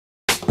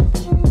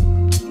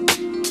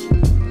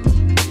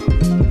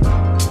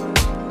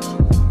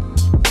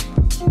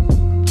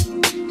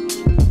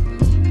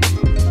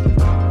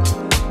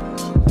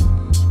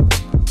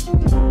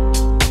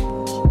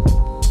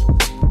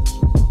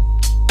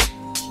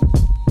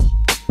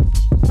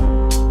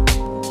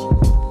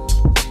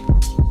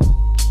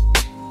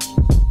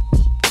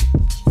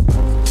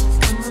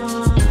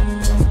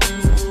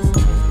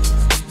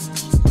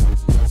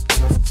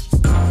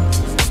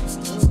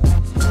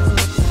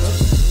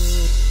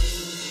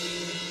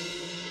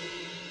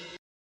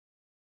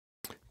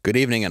Good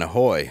evening and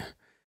ahoy.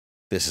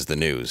 This is the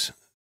news.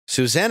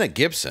 Susanna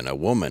Gibson, a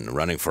woman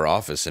running for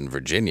office in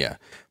Virginia,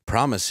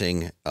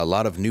 promising a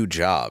lot of new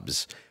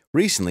jobs,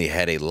 recently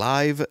had a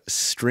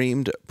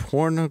live-streamed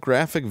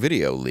pornographic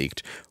video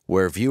leaked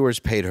where viewers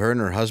paid her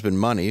and her husband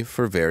money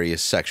for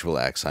various sexual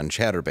acts on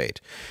Chatterbait.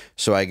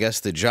 So I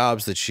guess the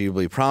jobs that she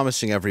will be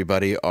promising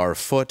everybody are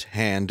foot,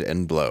 hand,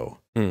 and blow.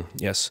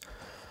 Yes.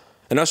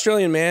 An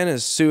Australian man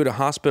has sued a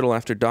hospital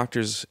after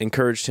doctors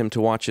encouraged him to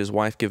watch his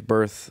wife give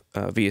birth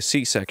via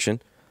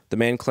C-section. The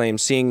man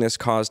claims seeing this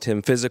caused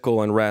him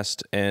physical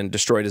unrest and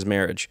destroyed his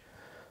marriage.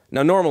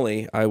 Now,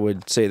 normally, I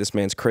would say this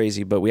man's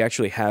crazy, but we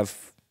actually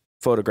have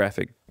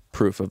photographic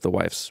proof of the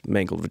wife's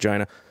mangled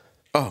vagina.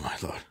 Oh, my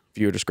Lord.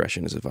 Viewer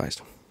discretion is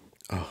advised.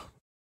 Oh.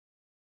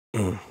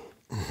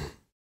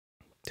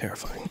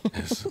 Terrifying.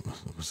 Yes, the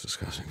most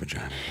disgusting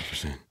vagina I've ever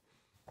seen.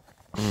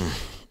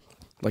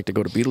 Like to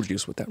go to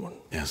Beetlejuice with that one.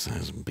 Yes,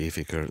 there's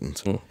beefy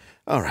curtains.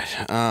 All right.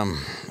 I'm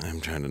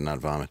trying to not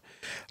vomit.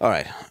 All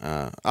right.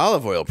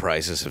 Olive oil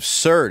prices have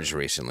surged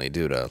recently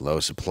due to low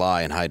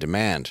supply and high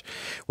demand,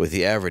 with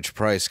the average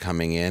price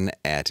coming in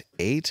at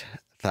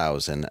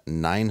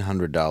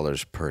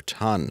 $8,900 per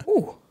ton.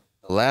 Ooh.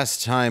 The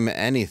last time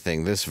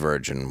anything this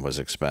virgin was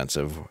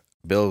expensive,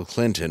 Bill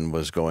Clinton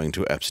was going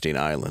to Epstein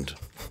Island.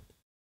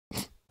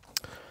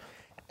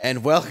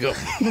 And welcome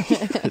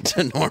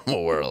to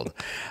Normal World.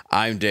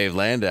 I'm Dave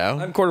Landau.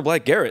 I'm quarter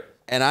Black Garrett.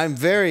 And I'm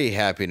very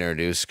happy to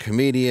introduce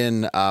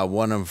comedian,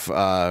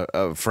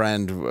 a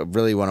friend,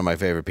 really one of my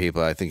favorite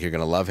people. I think you're going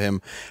to love him.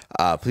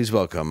 Please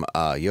welcome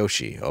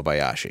Yoshi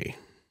Obayashi.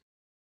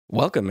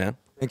 Welcome, man.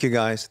 Thank you,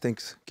 guys.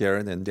 Thanks,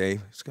 Garrett and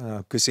Dave. It's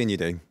good seeing you,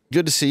 Dave.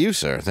 Good to see you,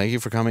 sir. Thank you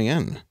for coming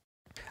in.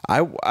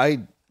 I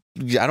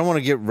don't want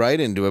to get right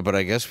into it, but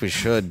I guess we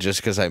should just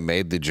because I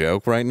made the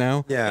joke right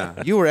now.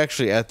 Yeah. You were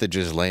actually at the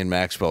Ghislaine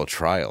Maxwell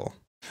trial.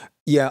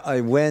 Yeah, I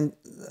went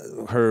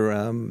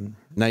her...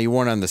 Now, you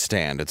weren't on the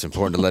stand. It's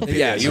important to let people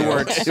Yeah, you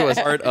weren't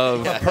part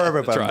of a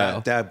pervert, but I'm trial.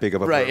 not that big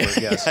of a Right. pervert,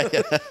 yes.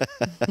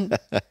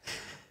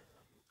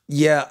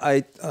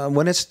 Yeah,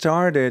 when it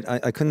started,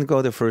 I couldn't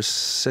go the first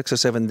 6 or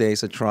 7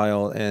 days of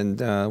trial, and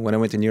when I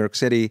went to New York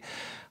City,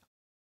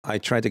 I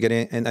tried to get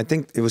in, and I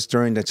think it was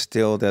during the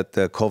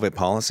COVID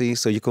policy,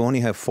 so you could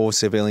only have 4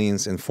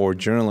 civilians and 4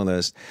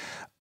 journalists.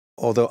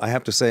 Although I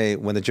have to say,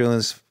 when the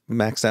journalists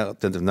maxed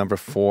out the number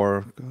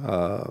 4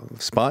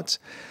 spots,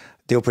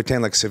 they'll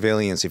pretend like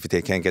civilians if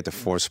they can't get the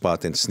 4th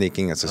spot and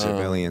sneaking as a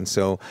civilian.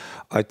 So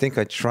I think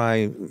I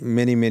tried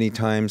many, many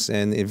times,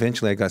 and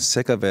eventually I got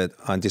sick of it.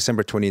 On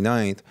December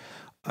 29th,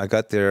 I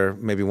got there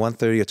maybe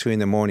 1:30 or 2 in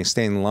the morning,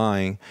 staying in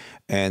line,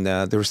 and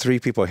there was 3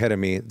 people ahead of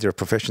me. They're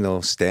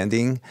professional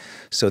standing,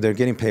 so they're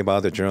getting paid by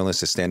other journalists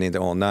to standing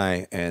there all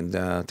night. And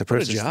the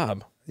person, What a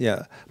job.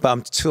 yeah, but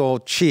I'm too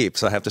cheap,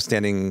 so I have to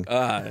standing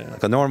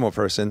like a normal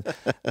person.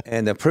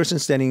 And the person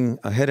standing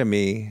ahead of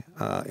me,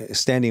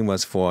 standing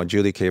was for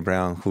Julie K.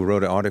 Brown, who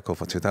wrote an article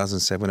for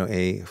 2007 or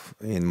 8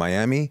 in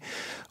Miami.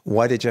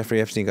 Why did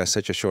Jeffrey Epstein got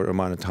such a short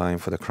amount of time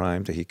for the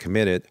crime that he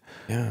committed?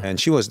 Yeah. And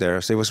she was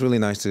there, so it was really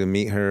nice to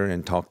meet her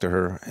and talk to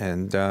her.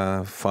 And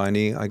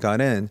finally, I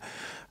got in.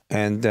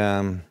 And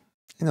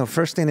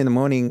first thing in the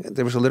morning,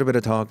 there was a little bit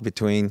of talk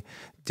between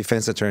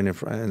defense attorney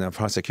and a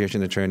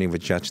prosecution attorney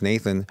with Judge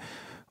Nathan.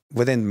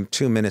 Within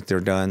 2 minutes,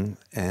 they're done.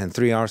 And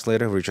 3 hours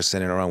later, we were just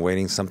sitting around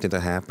waiting something to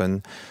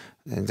happen.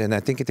 And then I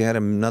think they had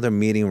another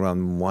meeting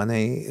around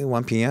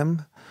 1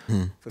 p.m.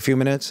 For a few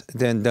minutes,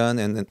 then done.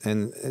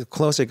 And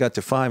closer it got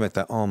to 5, I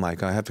thought, oh my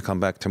God, I have to come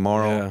back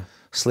tomorrow,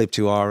 sleep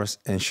 2 hours.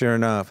 And sure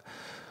enough,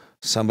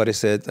 somebody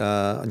said,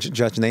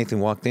 Judge Nathan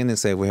walked in and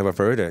said, we have a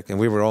verdict. And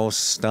we were all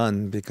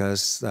stunned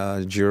because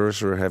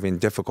jurors were having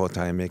difficult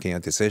time making a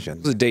decision.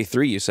 This is day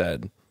 3, you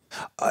said.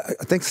 I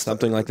think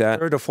Something like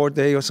that. 3rd or 4th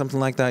day or something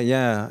like that,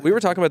 yeah. We were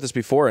talking about this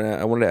before, and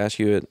I wanted to ask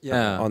you it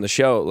on the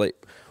show. Like,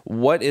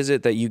 what is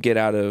it that you get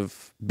out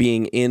of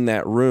being in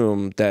that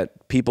room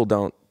that people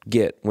don't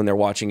get when they're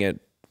watching it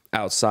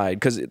outside?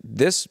 Because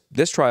this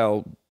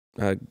trial,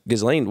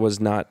 Ghislaine, was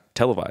not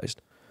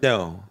televised.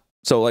 No.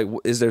 So, like,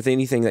 is there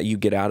anything that you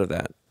get out of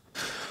that?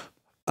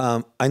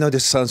 I know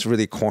this sounds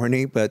really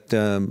corny, but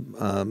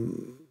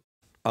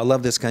I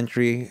love this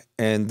country,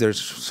 and there's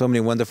so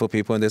many wonderful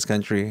people in this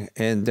country,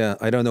 and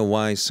I don't know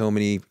why so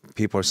many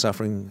people are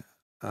suffering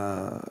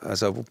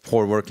as a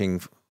poor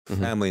working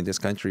family in this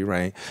country,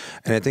 right?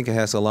 And I think it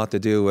has a lot to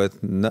do with,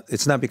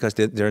 it's not because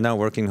they're not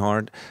working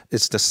hard,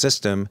 it's the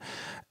system,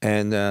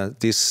 and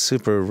these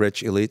super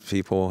rich elite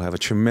people have a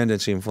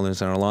tremendous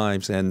influence on our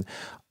lives, and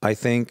I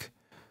think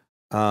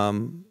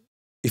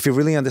if you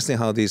really understand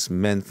how these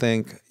men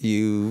think,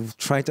 you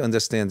try to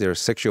understand their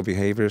sexual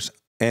behaviors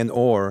and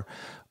or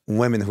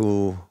women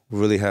who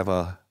really have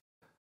a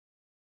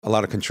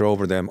lot of control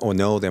over them or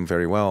know them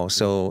very well.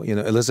 So,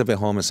 Elizabeth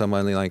Holmes and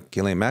somebody like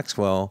Ghislaine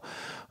Maxwell,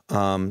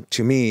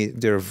 to me,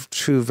 they're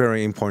two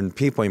very important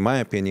people, in my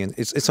opinion.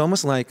 It's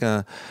almost like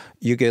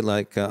you get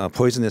like a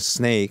poisonous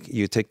snake,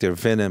 you take their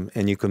venom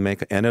and you can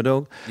make an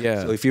antidote.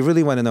 Yeah. So if you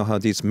really want to know how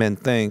these men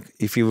think,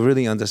 if you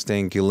really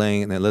understand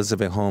Ghislaine and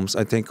Elizabeth Holmes,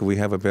 I think we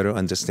have a better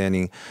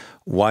understanding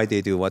why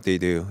they do what they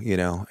do, you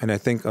know. And I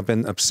think I've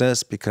been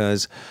obsessed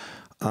because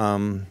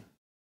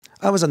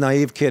I was a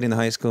naive kid in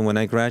high school. When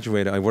I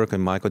graduated, I worked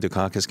in Michael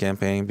Dukakis'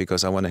 campaign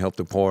because I want to help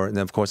the poor. And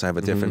of course, I have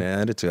a different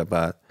attitude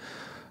about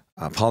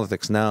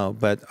politics now.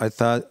 But I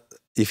thought,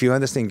 if you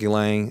understand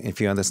Ghislaine, if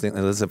you understand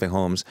Elizabeth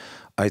Holmes,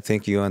 I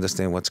think you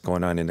understand what's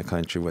going on in the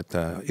country with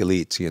the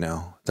elites, you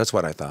know. That's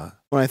what I thought.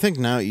 Well, I think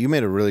now you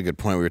made a really good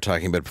point we were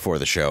talking about before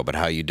the show, about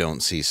how you don't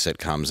see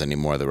sitcoms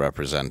anymore that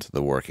represent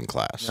the working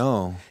class.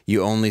 No.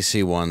 You only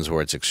see ones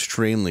where it's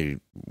extremely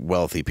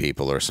wealthy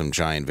people or some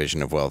giant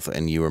vision of wealth,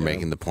 and you were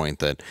making the point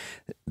that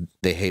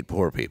they hate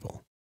poor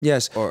people.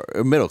 Yes. Or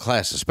middle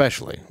class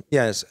especially.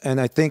 Yes,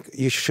 and I think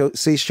you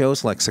see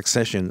shows like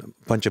Succession,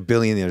 a bunch of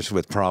billionaires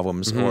with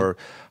problems, or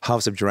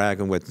House of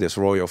Dragon with this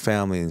royal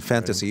family in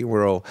fantasy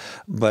world.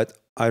 But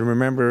I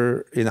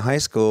remember in high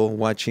school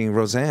watching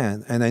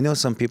Roseanne, and I know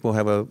some people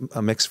have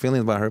a mixed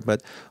feeling about her,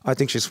 but I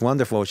think she's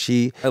wonderful.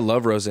 I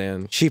love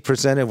Roseanne. She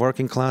presented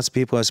working class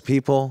people as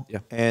people,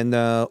 and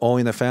all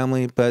in the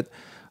family, but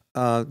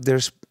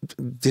there's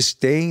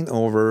disdain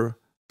over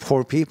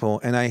poor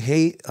people, and I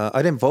hate.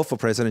 I didn't vote for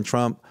President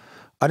Trump.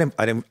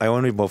 I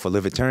only vote for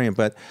libertarian,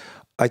 but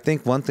I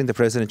think one thing that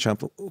President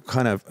Trump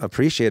kind of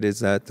appreciated is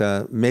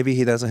that maybe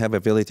he doesn't have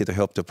ability to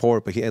help the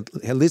poor, but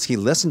at least he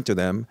listened to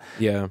them.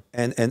 Yeah.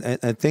 And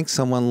I think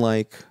someone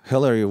like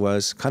Hillary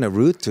was kind of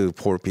rude to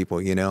poor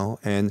people, you know.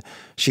 And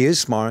she is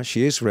smart,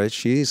 she is rich,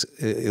 she is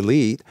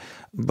elite,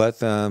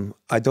 but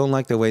I don't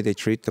like the way they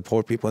treat the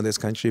poor people in this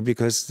country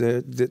because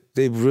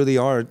they really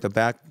are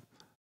the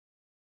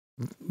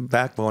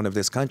backbone of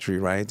this country,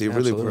 right? They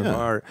really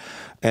are.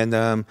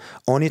 And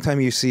only time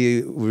you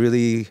see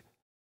really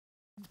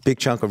big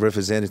chunk of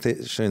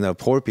representation of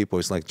poor people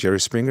is like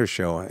Jerry Springer's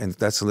show, and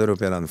that's a little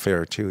bit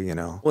unfair too, you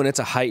know. Well, and it's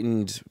a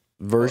heightened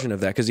version of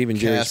that because even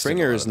Jerry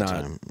Springer is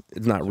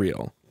not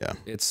real. Yeah,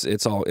 it's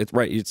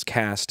right. It's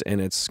cast and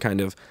it's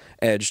kind of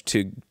edged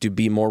to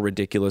be more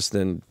ridiculous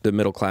than the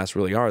middle class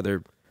really are.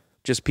 They're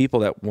just people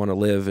that want to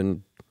live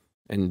and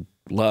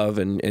love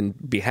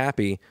and be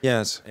happy.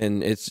 Yes,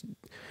 and it's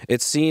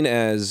seen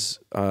as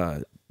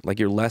like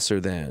you're lesser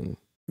than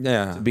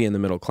to be in the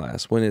middle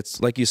class, when it's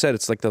like you said,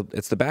 it's like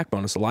it's the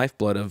backbone, it's the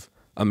lifeblood of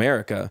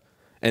America.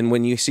 And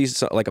when you see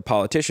like a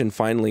politician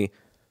finally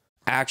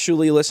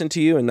actually listen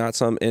to you and not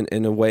some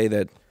in a way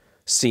that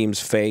seems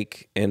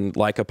fake and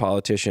like a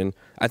politician,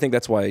 I think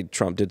that's why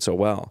Trump did so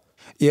well.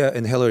 Yeah,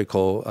 and Hillary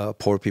called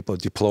poor people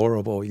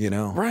deplorable, you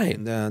know. Right.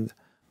 And then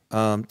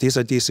these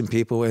are decent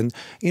people. And,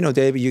 you know,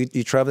 David,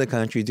 you travel the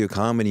country, you do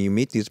comedy, you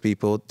meet these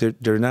people.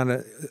 They're not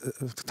a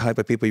type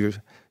of people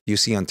you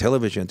see on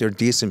television. They're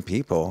decent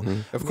people.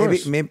 Of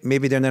course.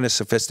 Maybe they're not as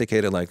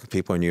sophisticated like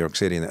people in New York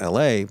City and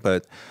LA,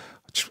 but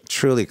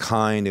truly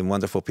kind and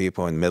wonderful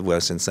people in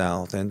Midwest and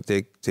South, and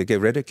they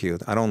get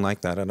ridiculed. I don't like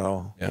that at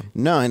all. Yeah.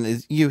 No,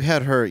 and you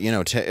had her, you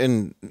know,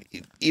 and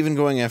even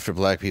going after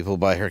black people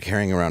by her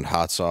carrying around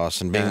hot sauce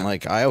and being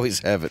like, I always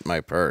have it in my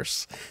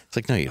purse. It's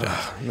like, no, you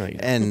don't. No, you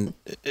don't. And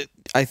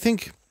I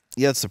think,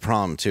 that's the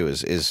problem too,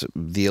 is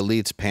the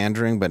elites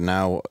pandering, but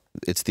now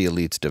it's the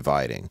elites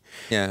dividing.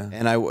 Yeah.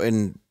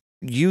 And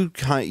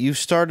you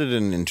started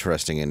an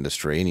interesting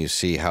industry, and you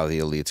see how the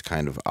elites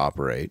kind of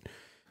operate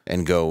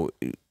and go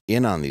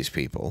in on these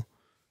people.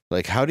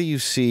 Like, how do you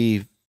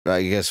see,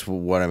 I guess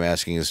what I'm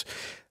asking is,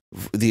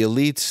 the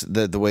elites,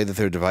 the way that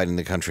they're dividing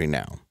the country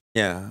now?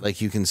 Yeah.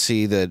 Like, you can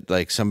see that,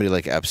 like, somebody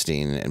like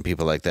Epstein and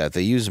people like that,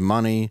 they use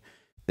money,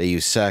 they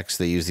use sex,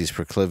 they use these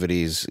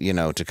proclivities, you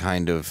know, to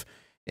kind of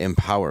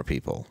empower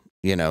people,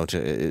 you know,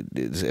 to,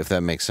 if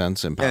that makes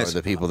sense, empower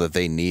the people that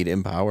they need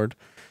empowered.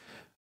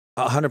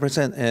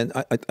 100%. And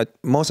I,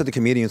 most of the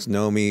comedians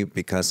know me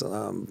because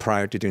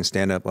prior to doing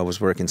stand-up, I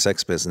was working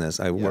sex business.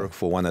 I worked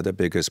for one of the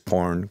biggest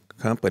porn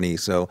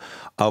companies. So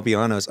I'll be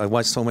honest, I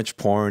watch so much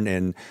porn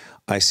and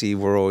I see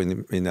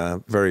world in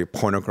a very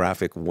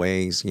pornographic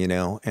ways, you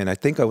know. And I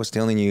think I was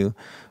telling you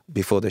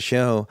before the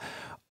show,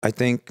 I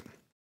think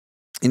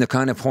in the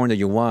kind of porn that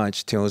you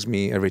watch tells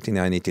me everything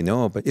I need to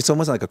know. But it's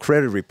almost like a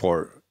credit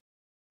report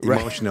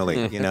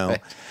emotionally, you know.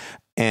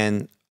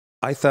 And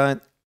I thought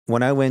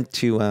when I went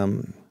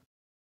to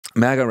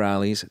MAGA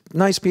rallies,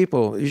 nice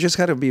people. You just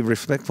got to be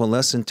respectful,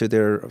 listen to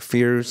their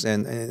fears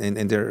and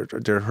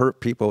their hurt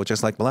people,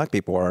 just like black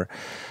people are.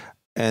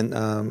 And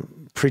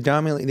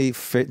predominantly,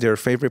 their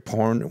favorite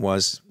porn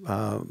was,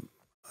 I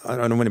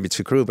don't want to be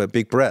too crude, but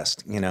big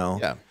breast, you know.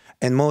 Yeah.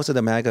 And most of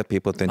the MAGA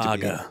people tend to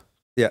be. Yeah.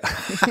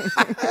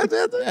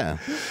 Yeah.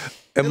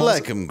 And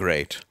like them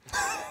great.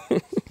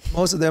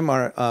 Most of them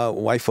are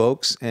white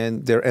folks,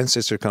 and their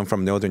ancestors come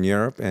from Northern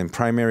Europe, and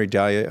primary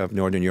diet of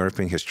Northern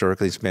European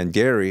historically has been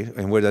dairy.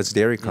 And where does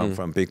dairy come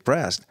from? Big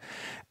breast.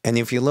 And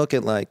if you look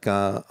at like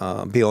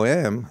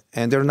BOM,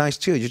 and they're nice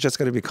too, you just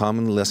got to be calm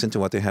and listen to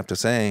what they have to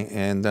say.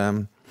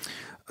 And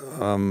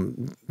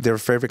their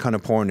favorite kind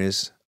of porn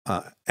is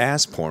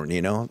ass porn,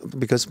 you know,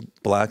 because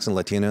blacks and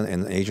Latino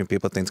and Asian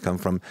people things come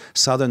from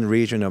southern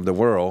region of the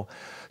world.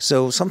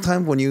 So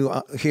sometimes when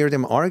you hear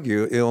them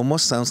argue, it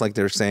almost sounds like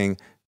they're saying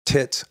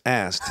tits,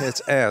 ass,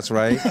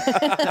 right?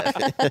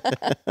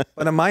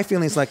 But my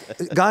feeling is like,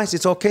 guys,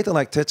 it's okay to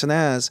like tits and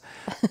ass.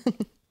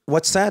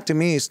 What's sad to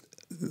me is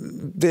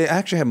they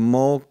actually have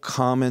more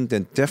common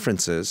than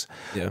differences.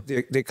 Yeah.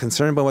 They're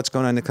concerned about what's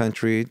going on in the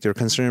country. They're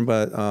concerned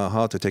about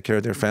how to take care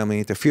of their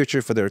family, the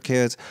future for their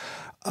kids.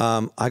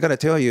 I got to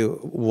tell you,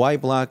 white,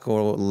 black,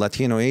 or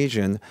Latino,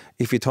 Asian,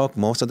 if you talk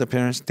most of the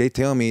parents, they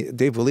tell me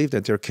they believe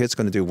that their kid's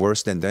going to do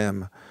worse than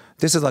them.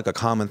 This is like a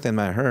common thing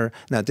I heard.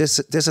 Now, this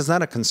is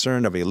not a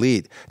concern of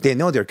elite. They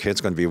know their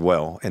kid's going to be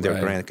well, and their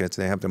grandkids,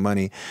 they have the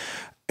money.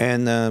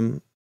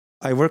 And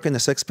I work in the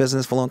sex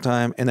business for a long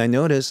time, and I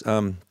noticed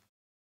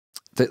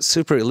the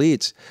super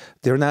elites,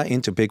 they're not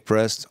into big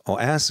breasts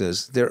or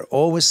asses. They're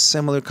always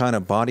similar kind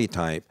of body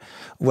type.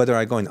 Whether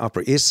I go in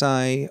Upper East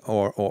Side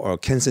or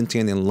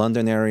Kensington in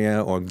London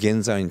area or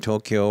Ginza in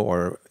Tokyo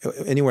or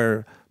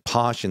anywhere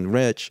posh and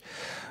rich,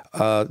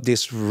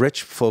 these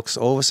rich folks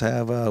always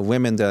have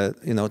women that,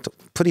 you know,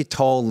 pretty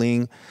tall,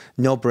 lean,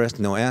 no breasts,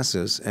 no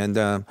asses.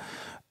 And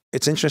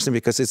it's interesting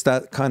because it's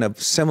that kind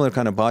of similar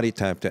kind of body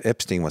type that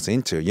Epstein was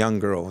into, young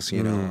girls,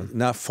 you know,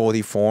 not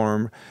fully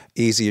formed,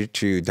 easier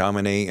to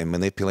dominate and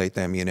manipulate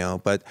them, you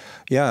know. But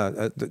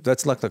yeah,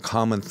 that's like the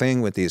common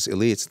thing with these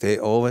elites. They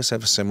always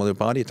have similar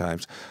body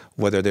types,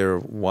 whether they're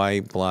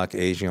white, black,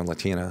 Asian, or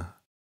Latina.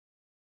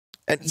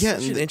 And yeah,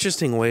 it's an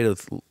interesting way to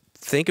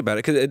think about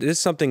it, because it is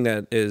something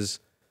that is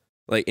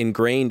like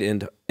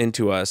ingrained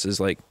into us, is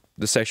like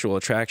the sexual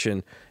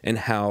attraction and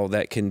how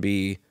that can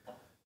be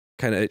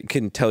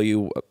can tell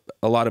you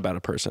a lot about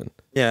a person.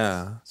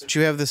 Yeah. But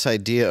you have this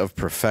idea of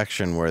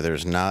perfection where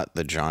there's not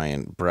the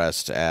giant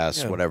breast,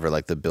 ass, whatever,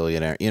 like the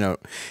billionaire, you know,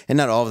 and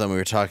not all of them. We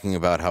were talking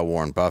about how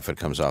Warren Buffett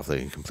comes off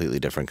like a completely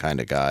different kind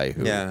of guy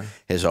who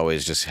has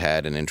always just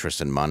had an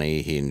interest in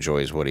money. He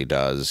enjoys what he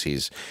does.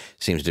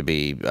 Seems to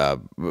be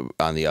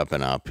on the up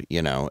and up,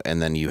 you know, and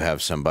then you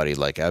have somebody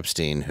like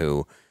Epstein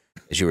who,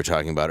 as you were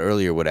talking about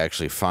earlier, would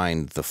actually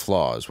find the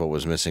flaws, what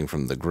was missing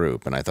from the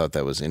group. And I thought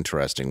that was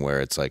interesting,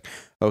 where it's like,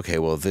 okay,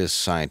 well, this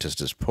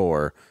scientist is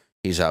poor.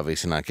 He's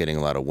obviously not getting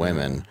a lot of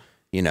women,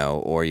 you know,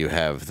 or you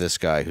have this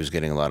guy who's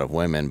getting a lot of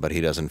women, but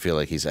he doesn't feel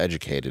like he's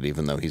educated,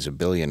 even though he's a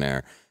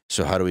billionaire.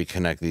 So how do we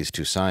connect these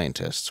two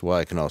scientists? Well,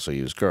 I can also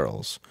use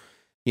girls,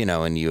 you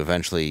know, and you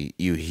eventually,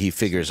 he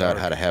figures out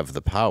how to have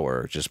the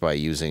power just by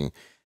using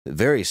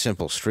very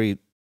simple street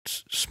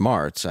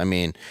smarts. I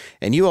mean,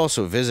 and you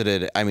also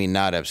visited, I mean,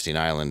 not Epstein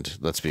Island,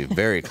 let's be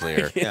very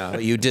clear.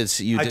 But you did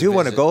I do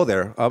want to go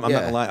there. I'm not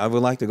gonna lie, I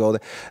would like to go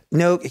there.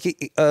 No,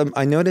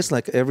 I noticed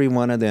like every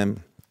one of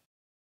them,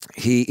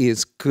 he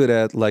is good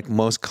at, like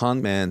most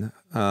con men,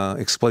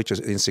 exploit your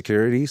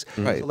insecurities.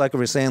 Right. So like we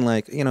were saying,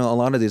 like, you know, a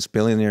lot of these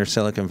billionaire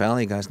Silicon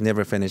Valley guys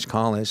never finished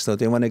college, so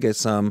they want to get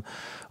some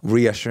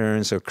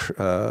reassurance or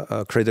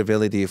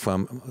credibility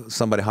from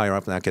somebody higher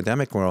up in the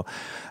academic world.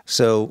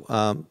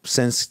 So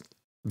since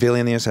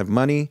billionaires have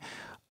money,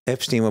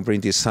 Epstein will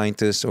bring these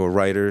scientists or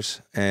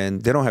writers,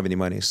 and they don't have any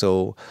money.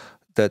 So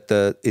that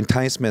the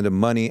enticement of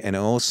money and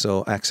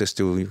also access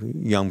to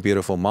young,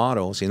 beautiful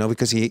models, you know,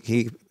 because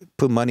he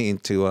put money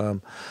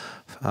into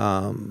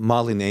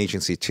modeling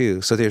agency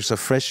too. So there's a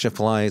fresh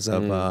supplies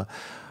of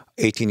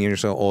 18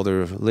 years or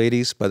older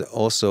ladies, but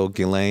also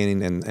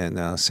Ghislaine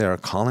and Sarah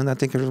Collin, I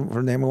think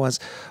her name was.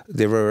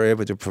 They were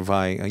able to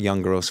provide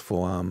young girls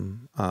for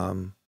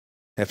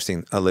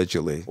Epstein,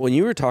 allegedly. When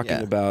you were talking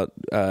about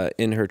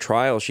in her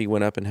trial, she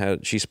went up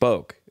and she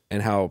spoke,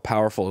 and how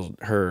powerful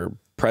her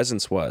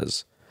presence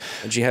was.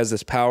 And she has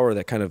this power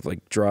that kind of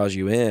like draws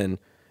you in,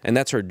 and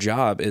that's her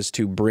job, is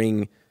to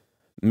bring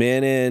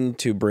men in,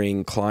 to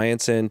bring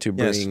clients in, to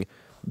bring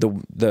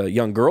the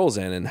young girls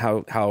in, and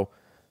how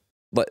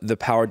the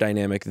power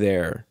dynamic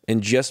there,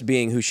 and just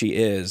being who she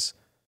is,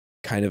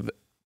 kind of,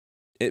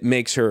 it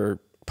makes her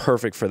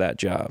perfect for that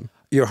job.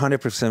 You're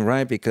 100%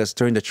 right, because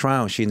during the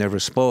trial, she never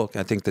spoke.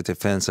 I think the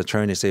defense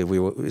attorney said,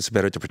 it's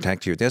better to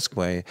protect you this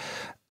way.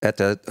 At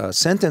the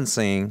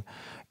sentencing,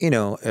 you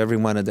know, every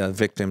one of the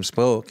victims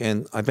spoke.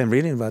 And I've been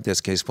reading about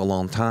this case for a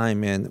long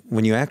time. And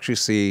when you actually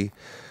see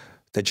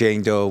the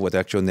Jane Doe with the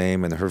actual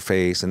name and her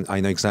face, and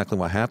I know exactly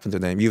what happened to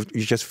them, you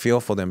just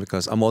feel for them,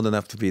 because I'm old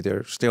enough to be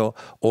their still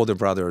older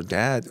brother or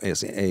dad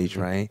as age,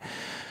 right?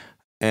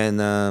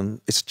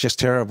 And it's just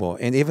terrible.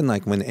 And even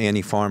like when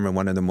Annie Farmer,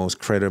 one of the most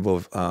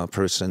credible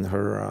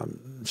person,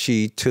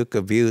 she took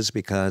abuse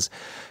because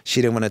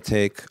she didn't want to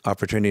take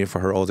opportunity for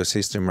her older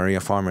sister, Maria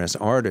Farmer, as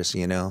an artist,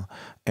 you know.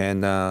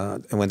 And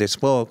when they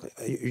spoke,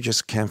 you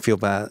just can't feel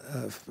bad,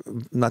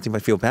 nothing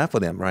but feel bad for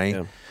them, right?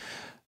 Yeah.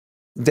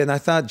 Then I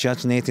thought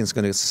Judge Nathan's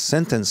going to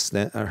sentence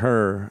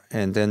her,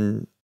 and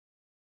then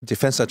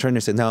defense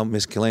attorney said, now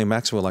Miss Ghislaine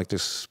Maxwell would like to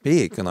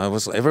speak. And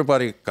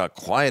everybody got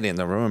quiet in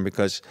the room,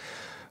 because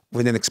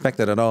we didn't expect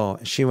that at all.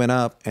 She went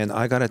up, and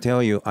I got to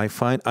tell you, I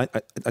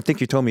think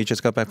you told me you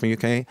just got back from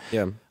UK.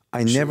 Yeah.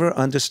 I never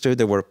understood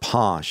the word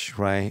posh,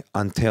 right?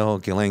 Until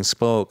Ghislaine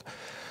spoke.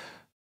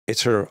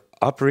 It's her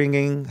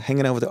upbringing,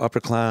 hanging out with the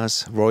upper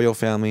class, royal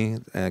family,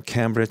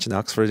 Cambridge and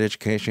Oxford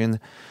education.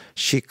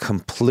 She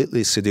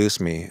completely seduced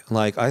me.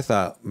 Like, I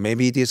thought,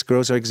 maybe these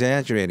girls are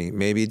exaggerating.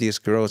 Maybe these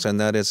girls are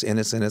not as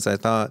innocent as I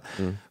thought.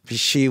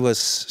 She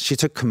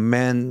took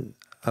command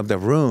of the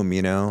room,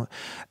 you know?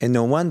 And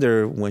no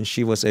wonder when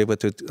she was able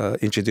to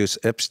introduce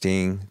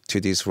Epstein to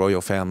this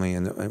royal family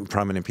and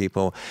prominent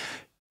people,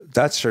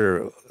 that's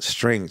her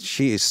strength.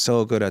 She is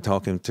so good at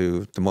talking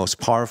to the most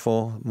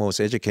powerful, most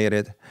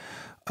educated,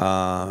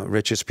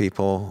 richest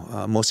people,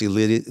 most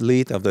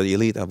elite of the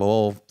elite of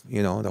all,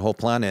 you know, the whole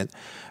planet.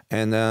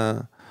 And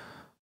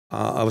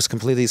I was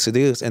completely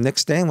seduced. And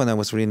next day when I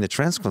was reading the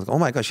transcript, oh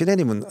my God, she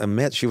didn't even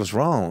admit she was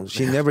wrong.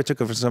 She never took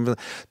it for something.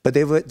 But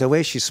the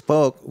way she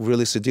spoke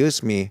really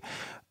seduced me.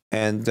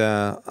 And,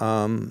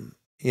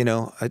 you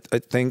know, I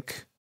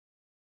think...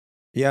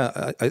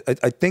 Yeah,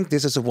 I think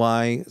this is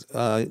why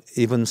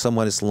even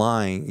someone is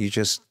lying, you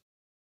just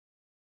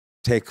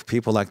take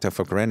people like that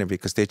for granted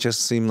because they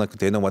just seem like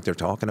they know what they're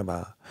talking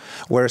about.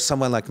 Whereas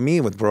someone like me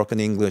with broken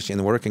English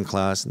in working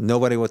class,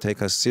 nobody will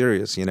take us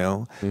serious, you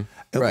know?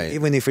 Right.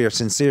 Even if we are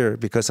sincere,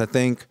 because I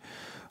think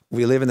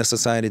we live in a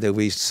society that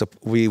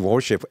we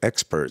worship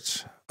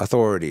experts,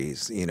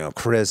 authorities, you know,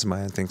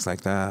 charisma and things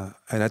like that.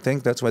 And I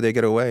think that's why they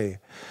get away.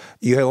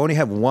 You only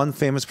have one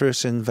famous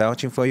person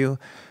vouching for you.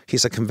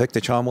 He's a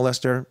convicted child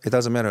molester. It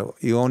doesn't matter.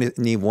 You only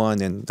need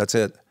one, and that's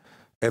it.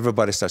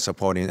 Everybody starts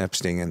supporting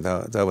Epstein, and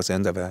that was the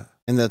end of it.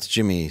 And that's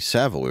Jimmy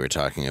Savile we were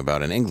talking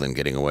about in England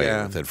getting away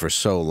with it for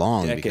so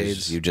long. Decades.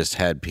 Because you just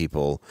had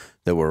people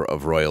that were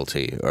of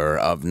royalty or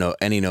of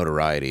any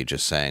notoriety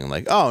just saying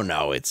like, oh,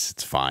 no, it's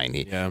fine.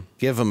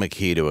 Give him a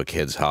key to a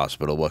kid's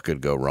hospital. What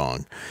could go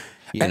wrong?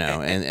 You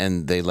know,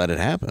 and they let it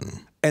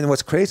happen. And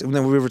what's crazy,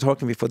 when we were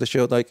talking before the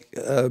show, like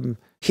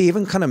he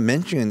even kind of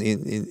mentioned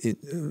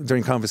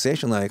during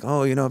conversation, like,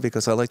 oh, you know,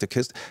 because I like to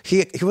kiss.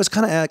 He was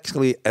kind of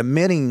actually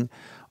admitting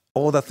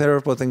all the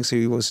terrible things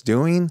he was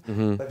doing,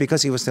 but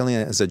because he was telling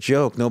it as a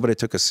joke, nobody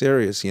took it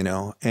serious, you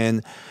know.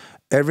 And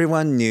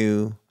everyone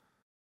knew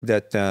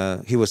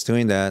that he was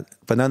doing that,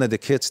 but none of the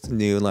kids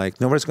knew, like,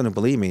 nobody's going to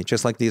believe me.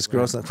 Just like these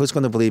girls, like, who's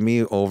going to believe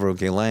me over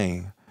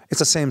Ghislaine? It's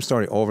the same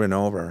story over and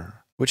over.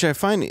 Which I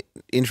find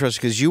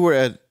interesting because you were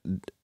at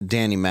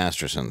Danny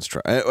Masterson's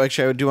trial.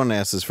 Actually, I do want to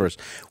ask this first.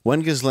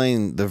 When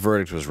Ghislaine, the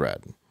verdict was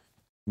read,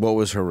 what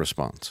was her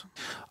response?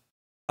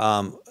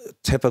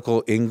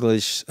 Typical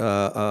English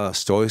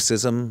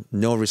stoicism,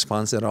 no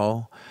response at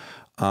all.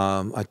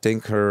 I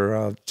think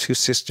her two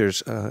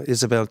sisters,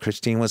 Isabel and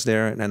Christine, was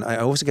there. And I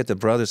always get the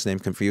brother's name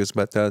confused,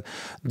 but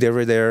they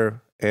were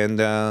there. And,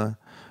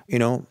 you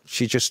know,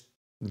 she just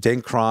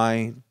didn't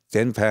cry,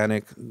 didn't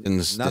panic,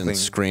 didn't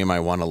scream, I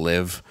want to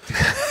live.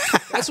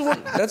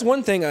 That's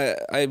one thing I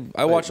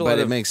watch a lot of. But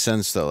it makes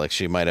sense though. Like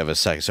she might have a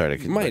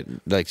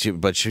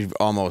but she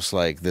almost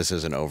like, this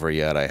isn't over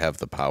yet. I have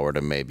the power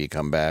to maybe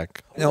come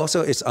back. And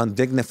also, it's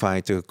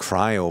undignified to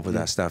cry over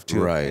that stuff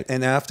too. Right.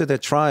 And after the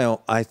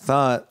trial, I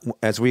thought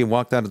as we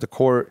walked out of the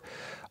court,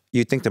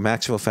 you'd think the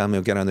Maxwell family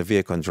would get on the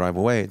vehicle and drive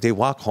away. They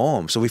walk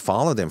home, so we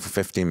followed them for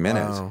 15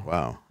 minutes.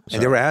 Wow.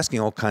 And they were asking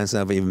all kinds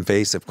of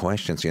invasive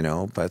questions, you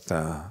know. But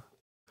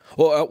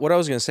well, what I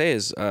was going to say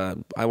is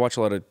I watch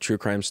a lot of true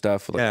crime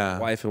stuff with my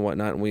wife and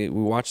whatnot, and we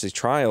watch these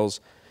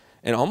trials,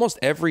 and almost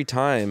every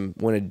time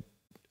when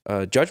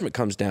a judgment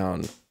comes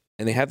down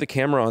and they have the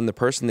camera on the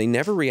person, they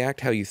never react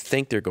how you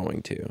think they're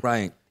going to.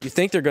 Right. You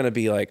think they're going to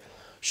be like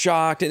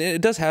shocked, and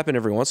it does happen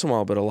every once in a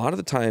while, but a lot of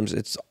the times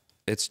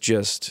it's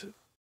just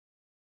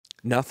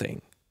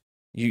nothing.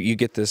 You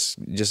get this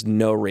just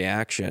no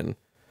reaction.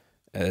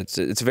 It's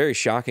a very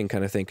shocking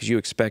kind of thing because you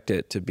expect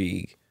it to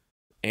be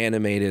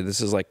animated.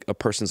 This is like a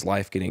person's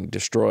life getting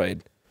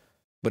destroyed,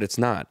 but it's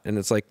not, and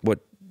it's like what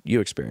you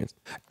experienced.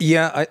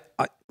 Yeah,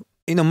 I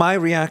you know, my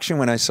reaction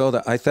when I saw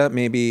that, I thought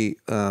maybe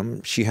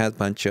she had a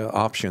bunch of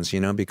options, you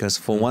know, because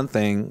for one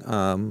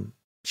thing,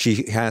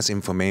 she has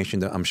information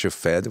that I'm sure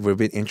Fed will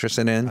be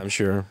interested in. I'm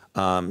sure.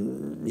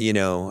 You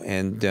know,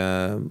 and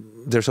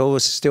there's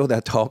always still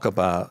that talk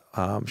about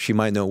she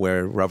might know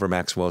where Robert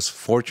Maxwell's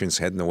fortune's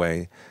heading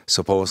away,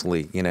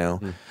 supposedly, you know.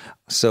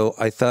 So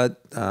I thought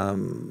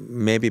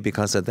maybe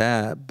because of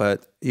that,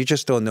 but you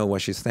just don't know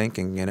what she's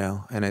thinking, you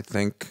know. And I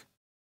think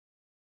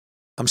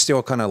I'm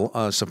still kind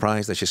of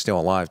surprised that she's still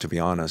alive, to be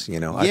honest, you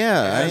know.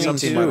 Yeah, I am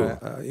too.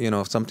 You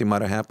know, something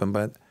might have happened,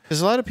 but...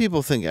 Because a lot of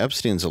people think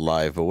Epstein's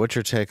alive, but what's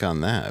your take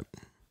on that?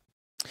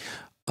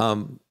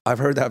 I've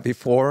heard that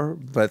before,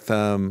 but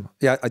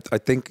yeah, I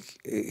think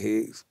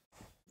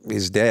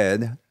he's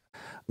dead.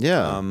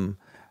 Yeah.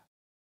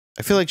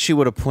 I feel like she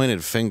would have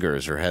pointed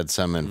fingers or had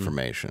some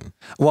information.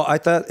 Well, I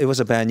thought it was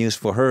a bad news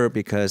for her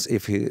because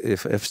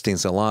if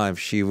Epstein's alive,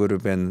 she would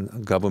have been a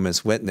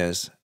government's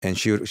witness and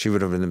she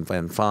would have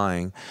been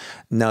fine.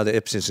 Now that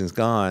Epstein's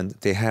gone,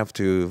 they have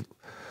to...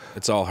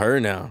 It's all her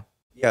now.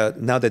 Yeah,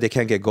 now that they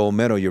can't get gold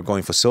medal, you're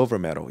going for silver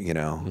medal, you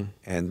know.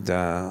 And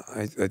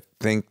I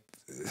think,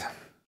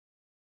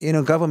 you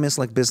know, governments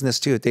like business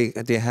too,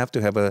 they have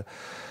to have a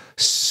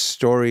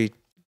story,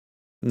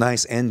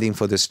 nice ending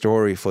for the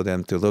story for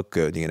them to look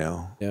good, you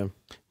know. Yeah.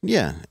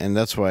 Yeah, and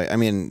that's why. I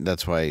mean,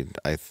 that's why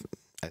I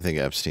think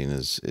Epstein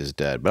is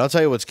dead. But I'll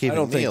tell you what's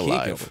keeping me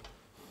alive: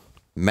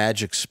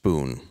 Magic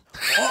Spoon.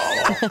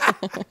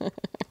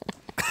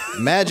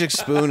 Magic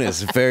Spoon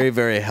is very,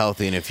 very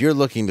healthy, and if you're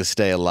looking to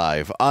stay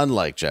alive,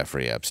 unlike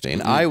Jeffrey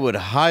Epstein, I would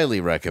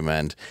highly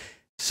recommend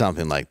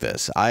something like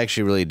this. I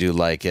actually really do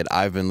like it.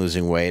 I've been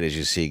losing weight. As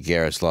you see,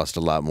 Garrett's lost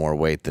a lot more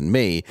weight than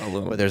me.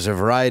 But there's a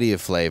variety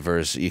of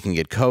flavors. You can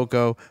get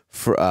cocoa,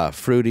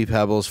 fruity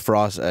pebbles,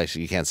 frost.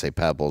 Actually, you can't say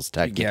pebbles,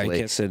 technically. Yeah, you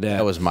can't say that.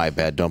 That was my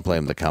bad. Don't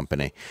blame the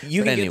company.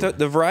 You can get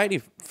the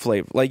variety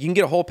flavor. Like, you can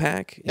get a whole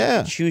pack. Yeah.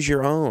 You can choose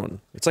your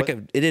own. It's like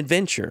an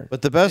adventure.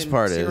 But the best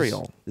part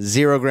cereal. is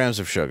 0 grams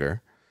of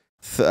sugar,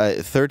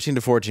 13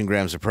 to 14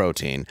 grams of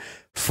protein,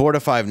 4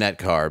 to 5 net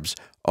carbs,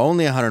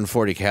 only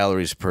 140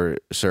 calories per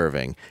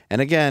serving.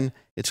 And again,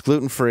 it's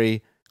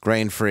gluten-free,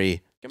 grain-free,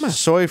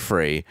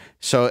 soy-free.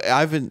 So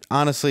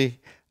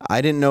honestly,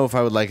 I didn't know if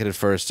I would like it at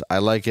first. I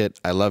like it.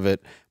 I love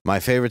it. My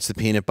favorite's the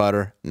peanut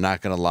butter, not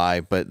going to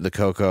lie, but the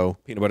cocoa.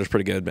 Peanut butter's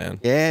pretty good, man.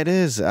 Yeah, it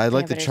is. I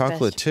like the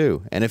chocolate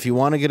too. And if you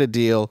want to get a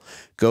deal,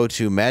 go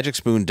to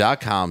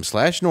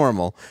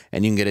magicspoon.com/normal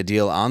and you can get a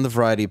deal on the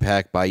variety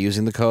pack by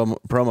using the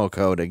promo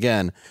code,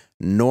 again,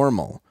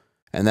 normal.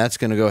 And that's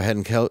going to go ahead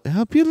and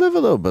help you live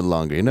a little bit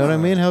longer. You know what I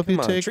mean? Help you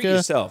treat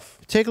yourself.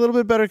 Take a little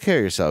bit better care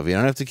of yourself. You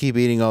don't have to keep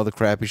eating all the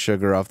crappy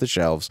sugar off the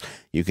shelves.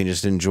 You can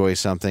just enjoy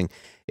something.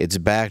 It's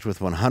backed with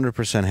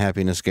 100%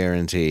 happiness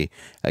guarantee.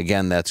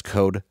 Again, that's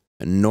code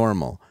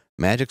NORMAL.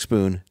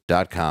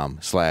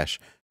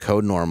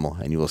 MagicSpoon.com/code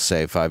NORMAL, and you will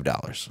save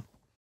 $5.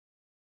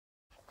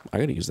 I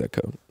got to use that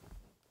code.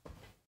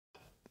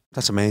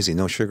 That's amazing.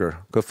 No sugar.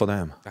 Good for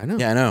them. I know.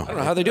 Yeah, I know. I don't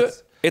know how they do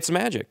it. It's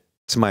magic.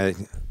 It's my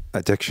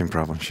addiction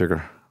problem,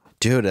 sugar.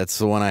 Dude, that's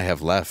the one I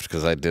have left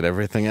because I did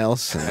everything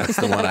else, and that's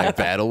the one I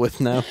battle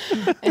with now.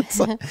 It's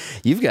like,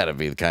 you've got to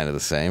be kind of the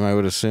same, I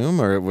would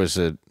assume, or was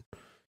it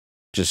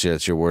just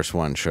it's your worst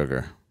one,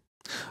 sugar?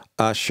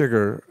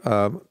 Sugar.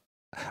 I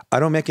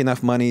don't make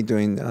enough money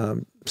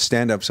doing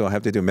stand-up, so I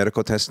have to do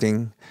medical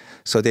testing.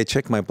 So they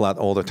check my blood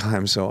all the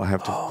time, so I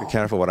have to be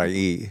careful what I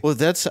eat. Well,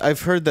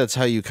 I've heard that's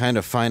how you kind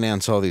of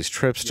finance all these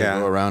trips to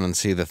go around and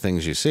see the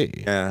things you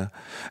see. Yeah,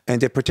 and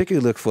they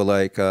particularly look for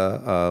like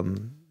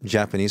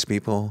Japanese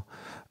people,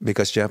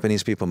 because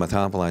Japanese people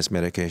metabolize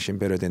medication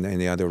better than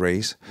any other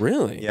race.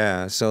 Really?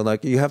 Yeah. So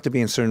like you have to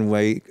be in certain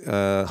weight,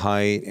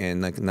 height,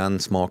 and like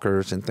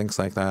non-smokers and things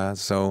like that.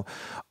 So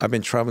I've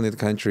been traveling the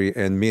country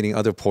and meeting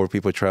other poor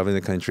people traveling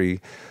the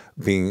country,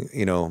 being,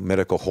 you know,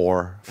 medical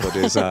whore for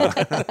this.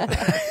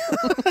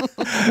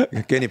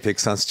 Guinea pig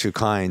sounds too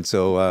kind.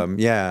 So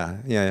yeah.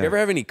 You ever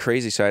have any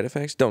crazy side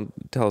effects? Don't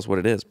tell us what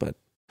it is, but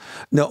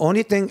the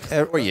only thing,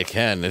 or you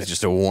can, it's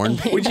just a warn.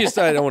 We just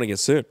I don't want to get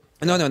sued.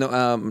 No.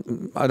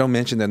 I don't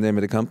mention the name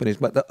of the companies,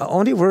 but the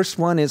only worst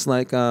one is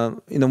like,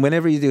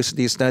 whenever you do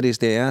these studies,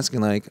 they ask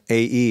like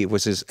AE,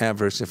 which is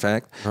adverse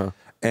effect.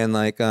 And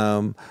like,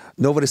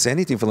 nobody said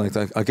anything for like,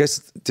 I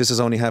guess this has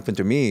only happened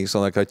to me.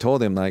 So like I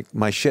told him like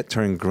my shit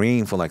turned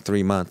green for like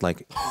 3 months,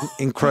 like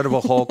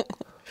Incredible Hulk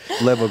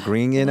level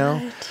green, you know?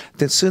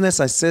 Then as soon as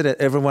I said it,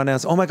 everyone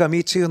else, oh my God,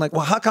 me too. And like,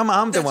 well, how come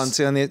I'm the one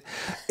too? And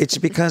it's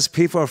because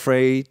people are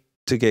afraid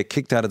to get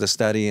kicked out of the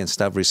study and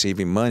stop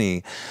receiving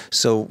money.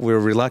 So we're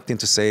reluctant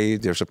to say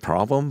there's a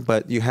problem,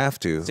 but you have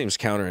to. Seems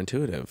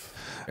counterintuitive.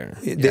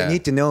 They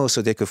need to know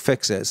so they could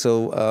fix it.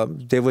 So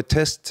they would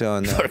test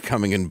on... They're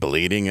coming in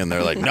bleeding and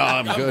they're like, no,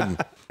 I'm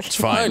good. It's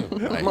fine.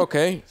 I'm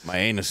okay. My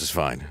anus is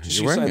fine. Did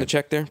you sign the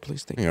check there?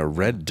 Please. Thank you. A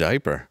red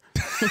diaper.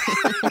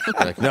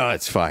 Like, no,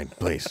 it's fine.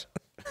 Please.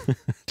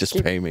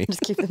 Just pay me.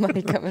 Just keep the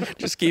money coming.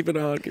 Just keep it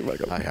on. Keep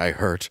it on. I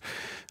hurt.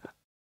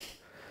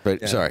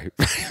 But sorry.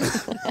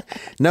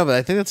 No, but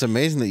I think that's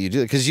amazing that you do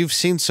it because you've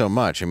seen so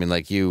much. I mean,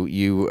 like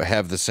you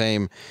have the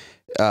same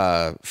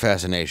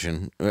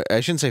fascination.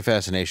 I shouldn't say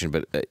fascination,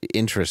 but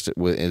interest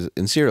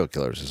in serial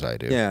killers as I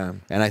do. Yeah.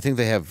 And I think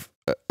they have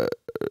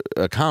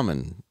a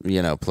common,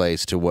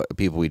 place to what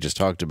people we just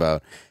talked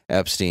about,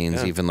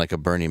 Epstein's, even like a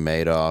Bernie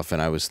Madoff. And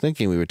I was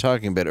thinking, we were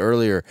talking a bit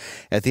earlier,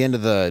 at the end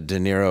of the De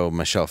Niro,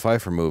 Michelle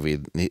Pfeiffer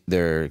movie,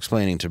 they're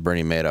explaining to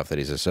Bernie Madoff that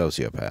he's a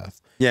sociopath.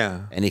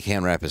 Yeah. And he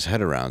can't wrap his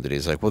head around it.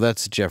 He's like, well,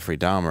 that's Jeffrey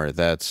Dahmer.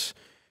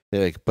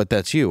 They're like, but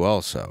that's you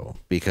also,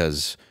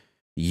 because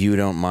you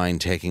don't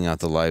mind taking out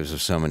the lives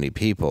of so many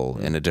people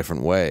in a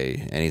different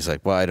way. And he's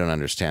like, well, I don't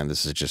understand.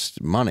 This is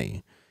just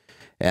money.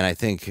 And I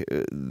think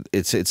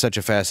it's such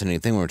a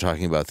fascinating thing when we're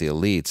talking about the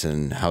elites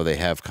and how they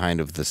have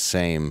kind of the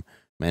same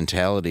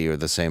mentality or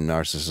the same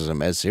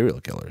narcissism as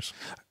serial killers.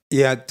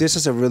 Yeah, this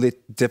is a really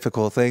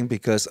difficult thing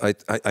because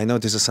I know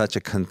this is such a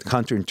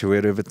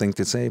counterintuitive thing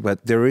to say,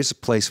 but there is a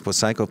place for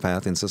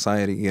psychopath in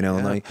society.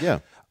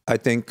 I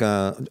think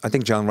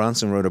John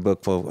Ronson wrote a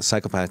book for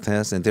psychopath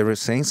test, and they were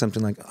saying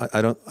something like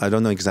I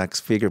don't know exact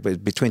figure,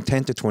 but between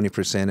 10 to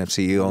 20% of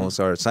CEOs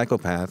are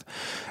psychopath,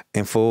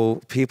 and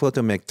for people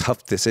to make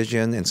tough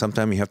decisions, and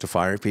sometimes you have to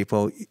fire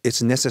people.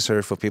 It's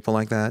necessary for people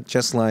like that,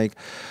 just like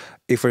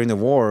if we're in a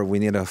war, we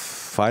need a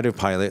fighter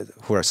pilot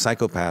who are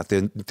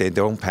psychopaths. They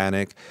don't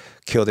panic,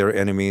 kill their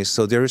enemies.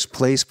 So there's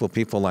place for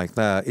people like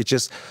that. It's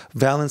just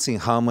balancing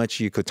how much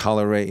you could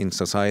tolerate in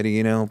society,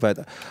 you know.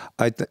 But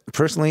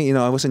personally, you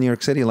know, I was in New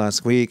York City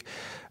last week,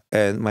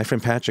 and my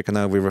friend Patrick and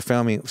I, we were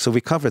filming. So we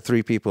covered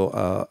 3 people.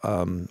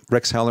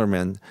 Rex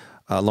Hellerman,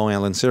 Long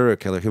Island serial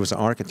killer. He was an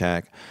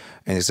architect.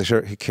 And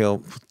he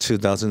killed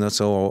 2,000 or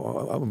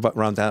so,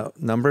 around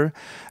that number.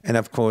 And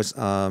of course,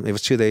 it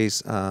was 2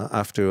 days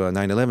after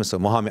 9/11. So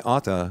Mohammed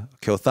Atta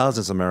killed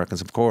thousands of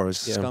Americans, of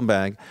course,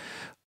 scumbag.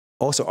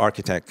 Also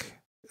architect.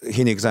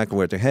 He knew exactly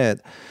where to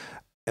head.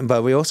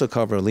 But we also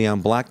covered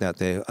Leon Black that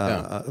day,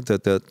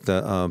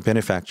 the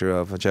benefactor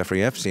of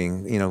Jeffrey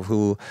Epstein, you know,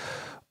 who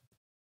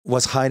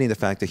was hiding the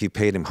fact that he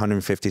paid him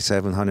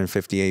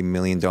 $158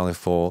 million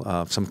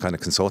for some kind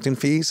of consulting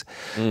fees.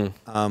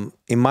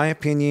 In my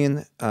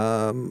opinion,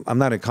 I'm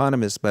not an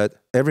economist, but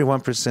every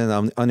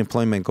 1%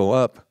 unemployment go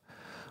up,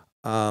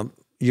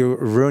 you're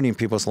ruining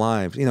people's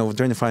lives. You know,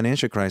 during the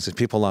financial crisis,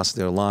 people lost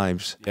their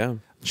lives,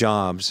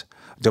 jobs,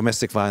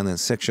 domestic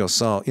violence, sexual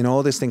assault. You know,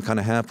 all these things kind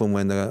of happen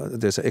when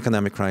there's an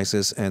economic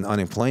crisis and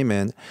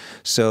unemployment.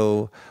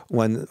 So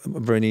when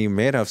Bernie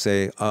Madoff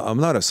say, I'm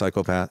not a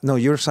psychopath. No,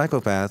 you're a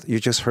psychopath. You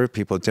just hurt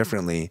people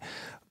differently.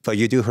 But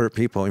you do hurt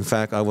people. In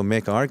fact, I will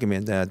make an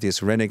argument that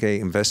these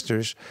renegade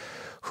investors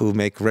who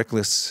make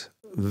reckless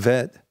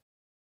bet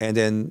and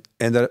then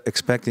end up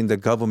expecting the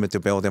government to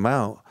bail them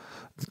out,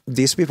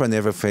 these people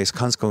never face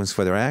consequences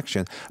for their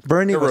action.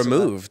 Bernie was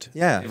removed.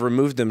 They've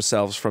removed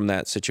themselves from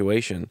that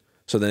situation.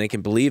 So then they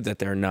can believe that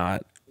they're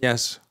not.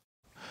 Yes,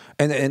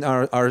 and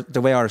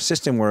the way our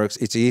system works,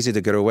 it's easy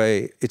to get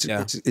away. It's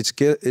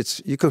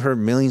you could hurt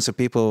millions of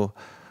people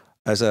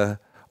as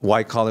a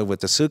white collar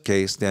with a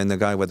suitcase than the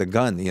guy with a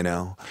gun. You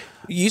know.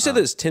 You said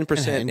there's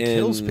 10% in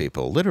kills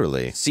people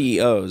literally.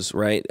 CEOs,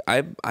 right?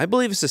 I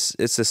believe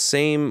it's the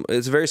same.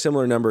 It's a very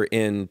similar number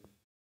in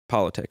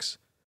politics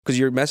because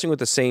you're messing with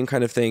the same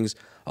kind of things.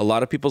 A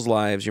lot of people's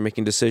lives. You're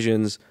making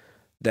decisions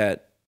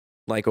that,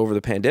 like over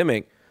the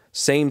pandemic.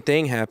 Same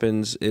thing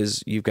happens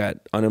is you've got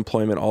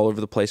unemployment all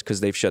over the place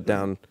because they've shut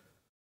down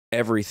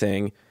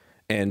everything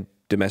and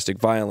domestic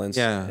violence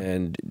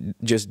and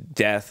just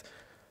death.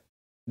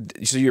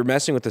 So you're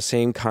messing with the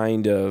same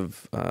kind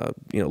of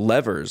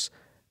levers,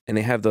 and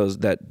they have those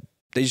that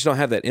they just don't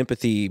have that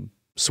empathy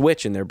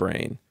switch in their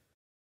brain.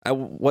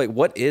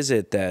 What is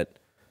it that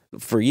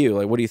for you?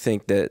 Like, what do you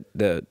think that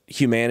the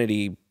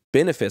humanity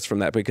benefits from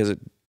that? Because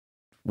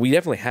we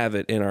definitely have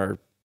it in our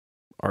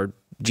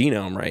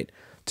genome, right?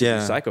 To be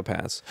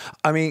psychopaths.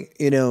 I mean,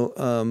 you know,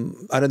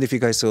 I don't know if you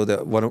guys saw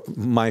one of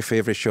my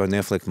favorite show on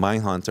Netflix,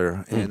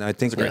 Mindhunter, and I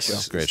think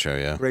it's a great show.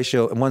 Yeah, great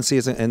show. One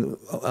season, and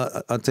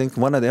I think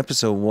one of the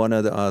episodes, one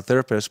of the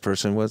therapist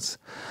person was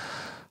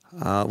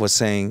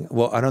saying,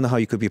 "Well, I don't know how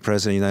you could be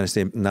president of the United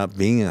States not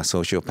being a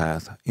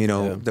sociopath. You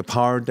know, the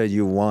power that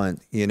you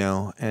want. You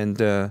know, and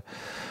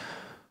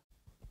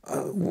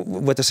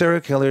with the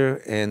serial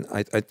killer, and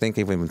I think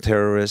even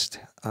terrorist,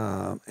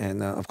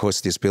 and of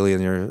course this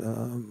billionaire."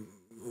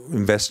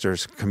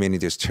 Investors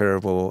community is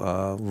terrible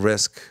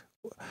risk.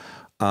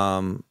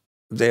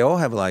 They all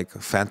have like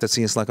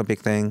fantasy is like a big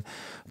thing.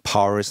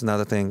 Power is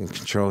another thing.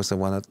 Control is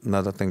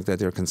another thing that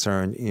they're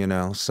concerned. You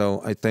know,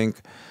 so I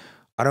think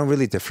I don't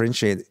really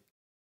differentiate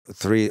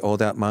 3 all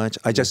that much.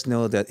 I just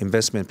know that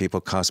investment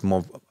people cause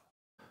more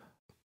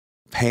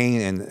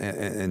pain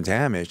and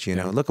damage. You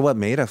know, look at what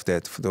Madoff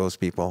did for those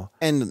people,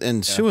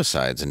 and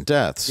suicides and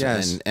deaths.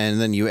 Yes,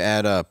 and then you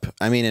add up.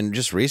 I mean, and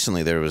just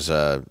recently there was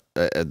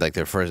like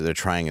they're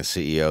trying a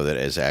CEO that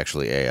is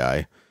actually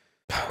AI,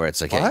 where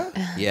it's like, what?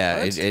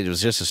 It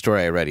was just a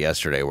story I read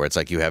yesterday where it's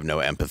like you have no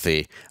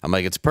empathy. I'm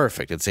like, it's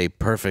perfect. It's a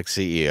perfect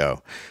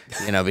CEO,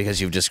 you know,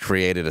 because you've just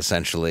created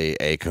essentially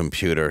a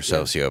computer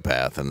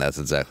sociopath, and that's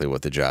exactly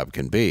what the job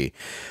can be.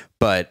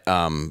 But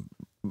I'm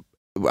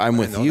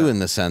with you in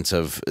the sense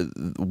of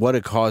what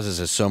it causes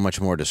is so much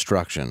more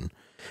destruction.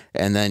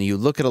 And then you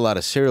look at a lot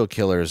of serial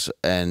killers,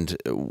 and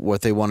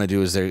what they want to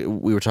do is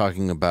we were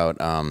talking about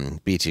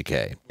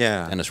BTK,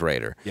 Dennis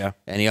Rader. Yeah.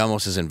 And he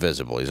almost is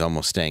invisible. He's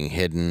almost staying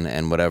hidden,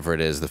 and whatever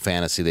it is, the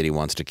fantasy that he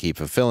wants to keep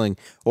fulfilling,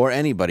 or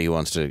anybody who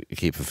wants to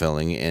keep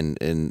fulfilling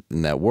in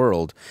that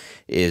world,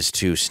 is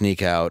to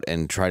sneak out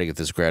and try to get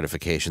this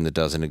gratification that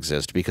doesn't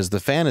exist, because the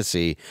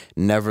fantasy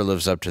never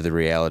lives up to the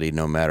reality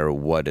no matter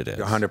what it is.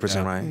 You're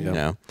 100% right. You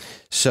know?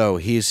 So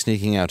he's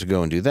sneaking out to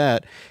go and do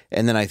that.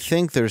 And then I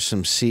think there's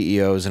some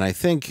CEOs, and I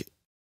think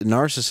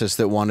narcissists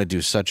that want to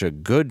do such a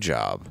good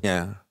job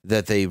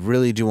that they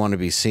really do want to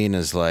be seen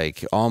as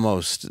like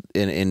almost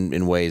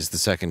in ways the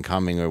second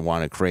coming, or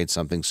want to create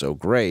something so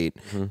great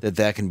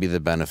that can be the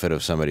benefit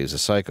of somebody who's a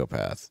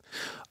psychopath.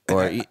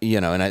 Or, you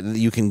know, and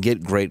you can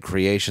get great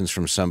creations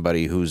from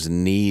somebody whose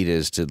need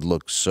is to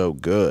look so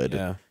good.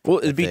 Yeah. Well,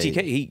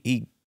 BTK,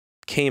 he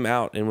came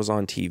out and was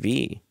on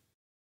TV.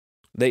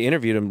 They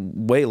interviewed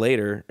him way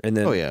later, and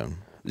then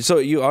so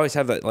you always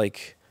have that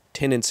like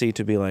tendency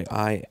to be like,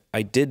 I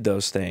did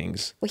those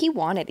things. Well, he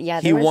wanted, he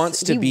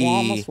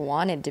almost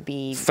wanted to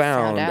be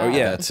found out. Oh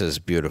yeah, that's his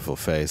beautiful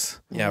face.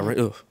 Yeah, right.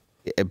 Ugh.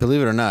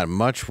 Believe it or not,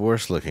 much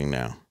worse looking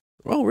now.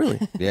 Oh, really?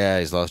 Yeah,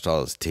 he's lost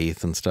all his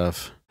teeth and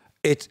stuff.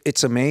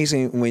 It's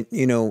amazing when,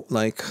 you know,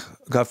 like,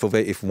 God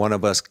forbid, if one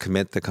of us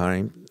commit the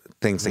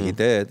things that he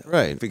did,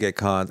 Right. if we get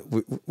caught,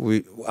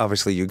 we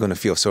obviously you're going to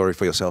feel sorry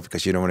for yourself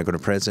because you don't want to go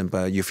to prison,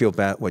 but you feel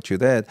bad what you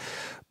did.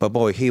 But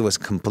boy, he was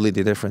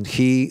completely different.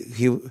 He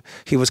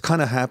was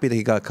kind of happy that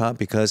he got caught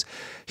because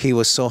he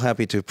was so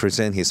happy to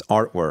present his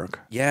artwork.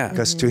 Yeah.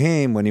 Because to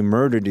him, when he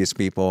murdered these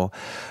people,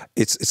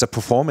 it's a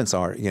performance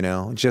art, you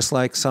know. Just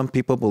like some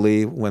people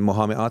believe when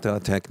Muhammad Atta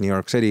attacked New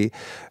York City,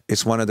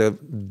 it's one of the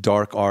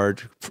dark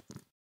art,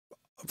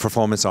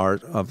 performance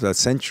art of the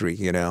century,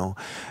 you know.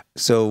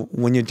 So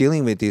when you're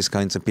dealing with these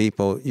kinds of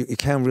people, you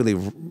can't really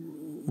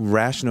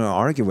rationally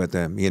argue with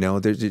them, you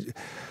know.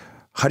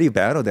 How do you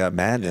battle that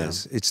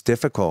madness? Yeah. It's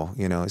difficult,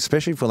 you know,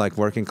 especially for like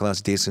working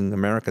class, decent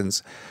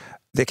Americans.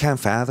 They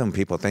can't fathom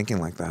people thinking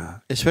like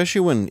that.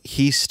 Especially when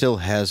he still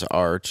has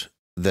art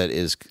that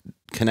is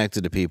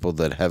connected to people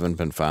that haven't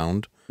been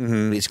found.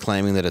 Mm-hmm. He's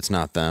claiming that it's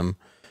not them.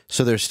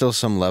 So there's still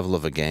some level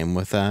of a game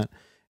with that.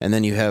 And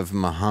then you have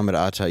Muhammad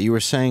Atta. You were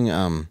saying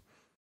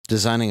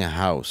designing a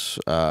house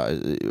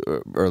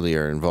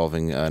earlier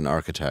involving an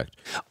architect.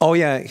 Oh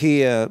yeah,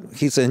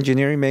 he's an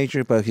engineering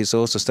major, but he's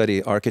also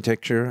studied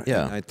architecture.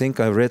 Yeah, and I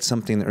think I read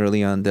something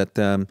early on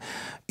that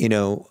you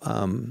know,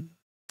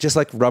 just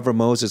like Robert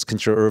Moses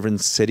controlled urban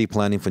city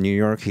planning for New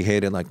York, he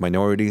hated like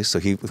minorities, so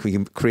he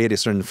created a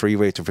certain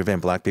freeway to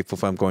prevent black people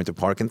from going to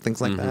park and things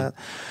like that.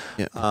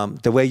 Yeah.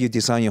 The way you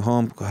design your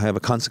home have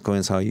a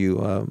consequence how you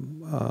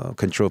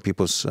control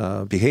people's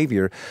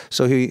behavior.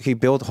 So he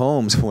built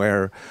homes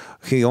where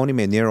he only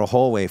made narrow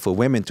hallway for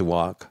women to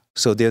walk.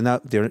 So they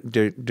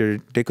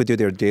could do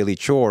their daily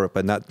chore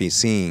but not be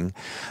seen,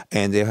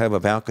 and they have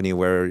a balcony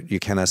where you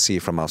cannot see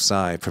from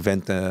outside,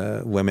 prevent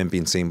the women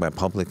being seen by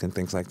public and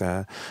things like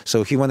that.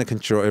 So he wanted to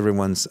control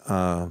everyone's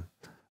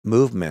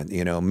movement.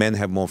 You know, men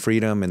have more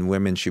freedom, and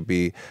women should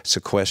be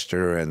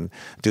sequestered and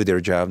do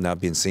their job, not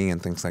being seen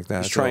and things like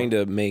that. He's trying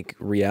to make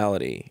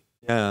reality.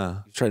 Yeah,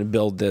 he's trying to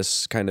build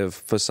this kind of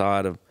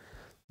facade of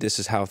this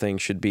is how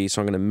things should be.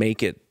 So I'm going to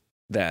make it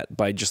that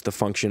by just the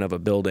function of a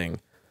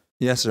building.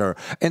 Yes, sir.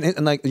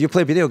 And like you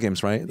play video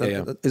games, right?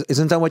 Yeah.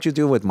 Isn't that what you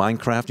do with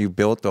Minecraft? You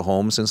build the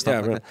homes and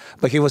stuff like that.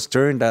 But he was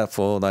turned that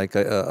for like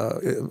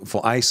for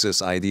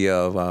ISIS idea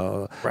of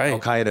Al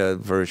Qaeda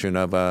version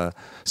of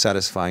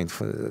satisfying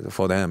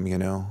for them, you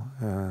know.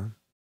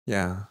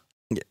 Yeah.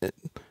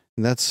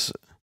 That's.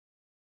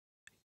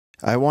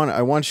 I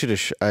want you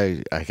to.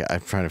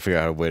 I'm trying to figure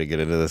out a way to get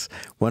into this.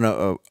 When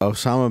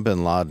Osama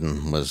bin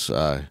Laden was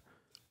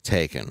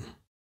taken.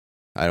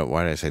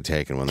 Why did I say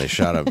taken? When they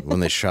shot him,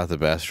 when they shot the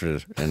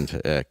bastard and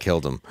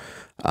killed him.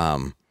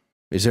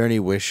 Is there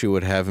any wish you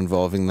would have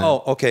involving that?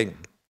 Oh, okay.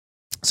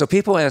 So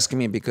people ask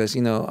me because,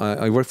 you know,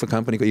 I work for a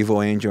company called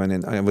Evil Angel,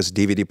 and I was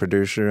DVD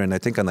producer, and I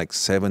think on like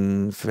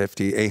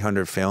 750,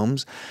 800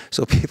 films.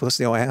 So people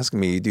still ask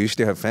me, do you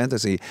still have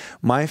fantasy?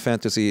 My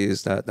fantasy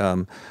is that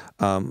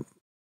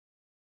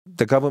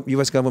the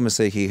U.S. government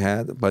say he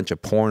had a bunch of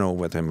porno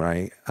with him,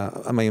 right?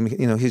 I mean,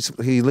 you know,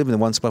 he lived in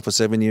one spot for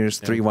 7 years,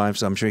 3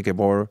 wives, so I'm sure he get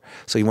bored.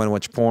 So he want to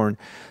watch porn.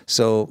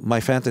 So my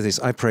fantasy is,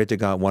 I pray to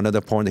God, one of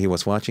the porn that he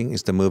was watching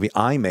is the movie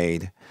I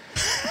made.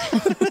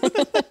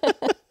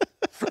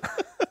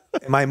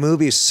 My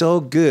movie is so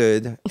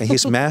good, and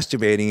he's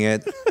masturbating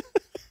it.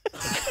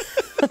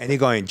 And he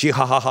going, gee,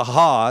 ha, ha, ha,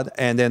 ha.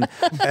 And then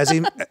as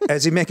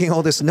he making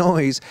all this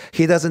noise,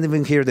 he doesn't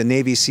even hear the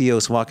Navy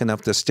SEALs walking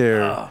up the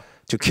stair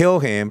to kill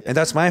him. And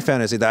that's my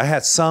fantasy, that I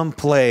had some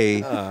play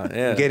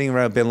getting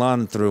rid of Bin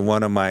Laden through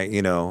one of my,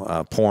 you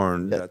know,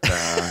 porn. That,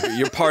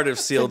 you're part of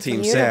SEAL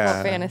Team 6.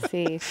 Beautiful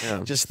fantasy.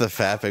 Yeah. Just the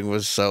fapping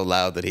was so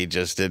loud that he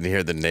just didn't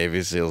hear the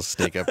Navy SEALs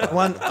sneak up.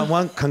 I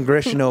want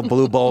congressional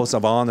blue balls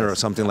of honor or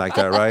something like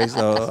that, right?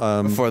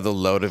 So before the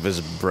load of his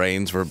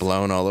brains were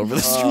blown all over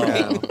the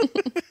screen.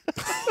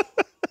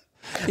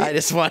 I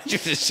just wanted you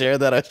to share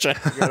that. I was trying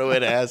to figure out a way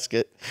to ask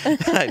it,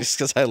 just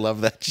because I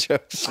love that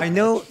joke. I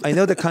know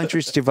the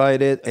country's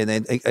divided, and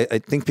I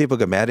think people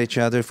get mad at each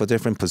other for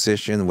different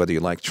positions, whether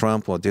you like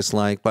Trump or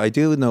dislike. But I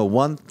do know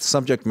one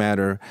subject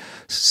matter: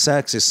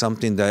 sex is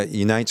something that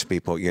unites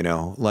people. You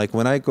know, like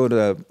when I go to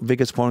the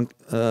biggest porn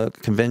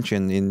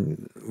convention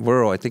in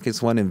world, I think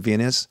it's one in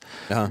Venice,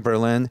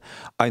 Berlin.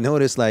 I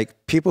noticed like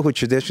people who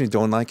traditionally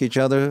don't like each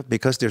other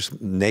because there's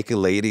naked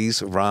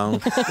ladies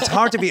around. It's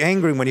hard to be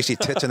angry when you see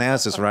tits and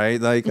asses,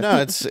 right? Like no,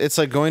 it's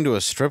like going to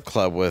a strip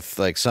club with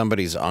like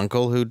somebody's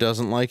uncle who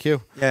doesn't like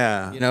you.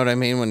 Yeah, you know what I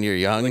mean. When you're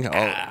young,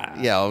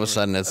 all of a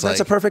sudden it's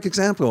that's a perfect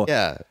example.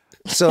 Yeah.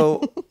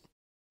 So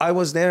I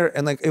was there,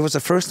 and like it was the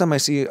first time I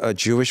see a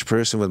Jewish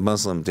person with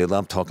Muslim. They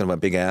love talking about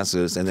big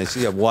asses, and they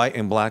see a white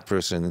and black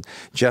person,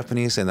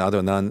 Japanese and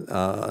other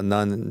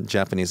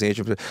non-Japanese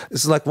Asian.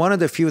 It's like one of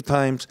the few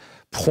times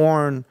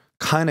porn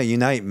kind of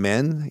unite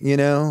men, you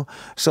know.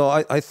 So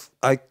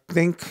I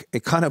think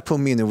it kind of put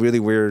me in a really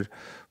weird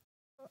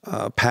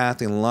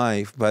path in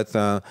life. But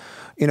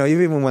you know,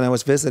 even when I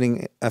was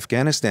visiting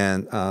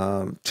Afghanistan,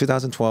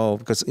 2012,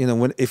 because you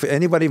know, if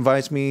anybody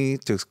invites me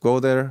to go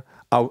there,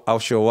 I'll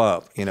show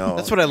up. You know,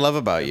 That's what I love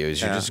about you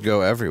is you just go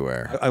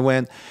everywhere. I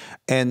went,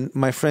 and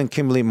my friend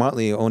Kimberly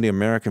Motley, only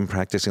American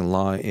practicing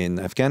law in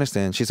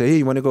Afghanistan, she said, hey,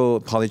 you want to go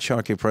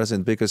Polycharky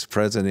president, biggest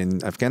president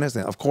in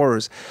Afghanistan? Of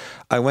course.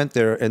 I went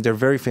there, and they're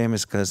very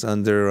famous because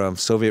under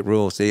Soviet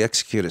rules, they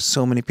executed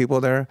so many people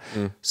there.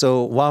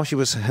 So while she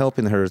was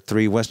helping her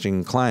 3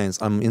 Western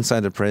clients, I'm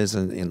inside the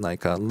prison in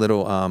like a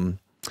little...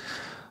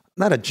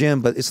 not a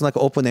gym, but it's like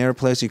an open air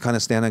place. You kind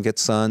of stand and get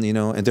sun, you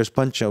know, and there's a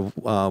bunch of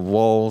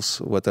walls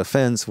with a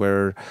fence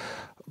where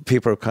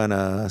people kind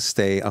of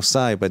stay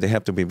outside, but they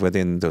have to be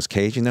within those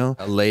cages, you know.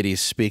 A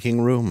ladies'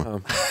 speaking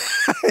room.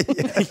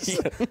 Yes.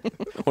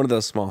 One of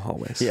those small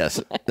hallways.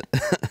 Yes.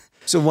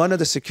 So one of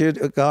the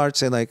security guards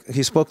said, like,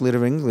 he spoke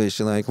little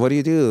English, and like, what do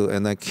you do?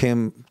 And like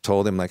Kim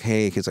told him, like,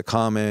 hey, he's a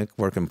comic,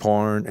 working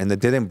porn, and they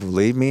didn't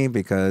believe me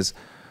because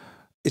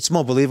it's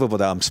more believable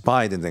that I'm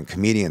spy than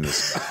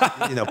comedians,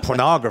 you know,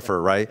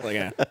 pornographer, right? Like,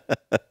 yeah.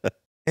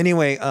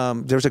 Anyway,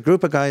 there's a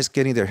group of guys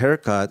getting their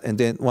haircut, and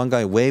then one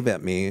guy waved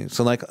at me.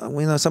 So like,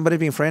 you know, somebody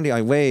being friendly,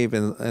 I wave,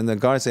 and the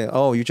guard said,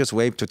 oh, you just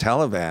waved to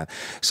Taliban.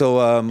 So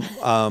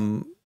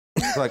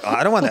like,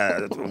 I don't want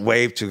to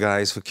wave to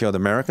guys who killed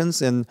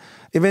Americans. And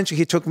eventually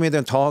he took me there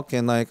and talked,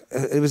 and like,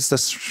 it was the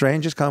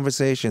strangest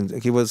conversation.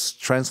 He was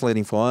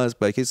translating for us,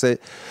 but he said,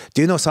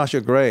 do you know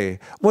Sasha Grey?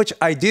 Which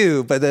I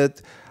do,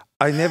 but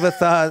I never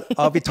thought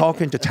I'll be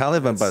talking to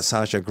Taliban about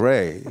Sasha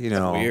Grey. You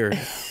know, Weird.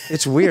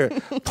 It's weird.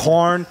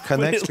 Porn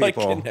connects Like,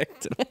 people.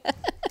 connected.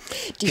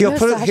 He'll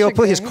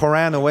put his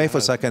Quran away for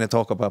a second and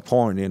talk about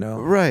porn. You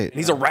know, Right.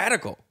 He's a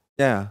radical.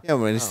 yeah. Yeah,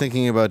 when he's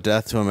thinking about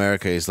death to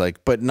America, he's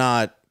like, but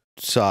not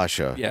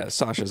Sasha. Yeah,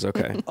 Sasha's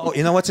okay. Oh,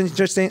 you know what's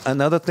interesting?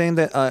 Another thing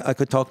that I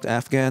could talk to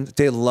Afghan.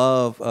 They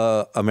love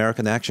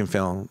American action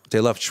film. They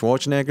love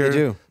Schwarzenegger. They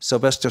do.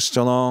 Sylvester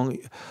Stallone.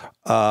 You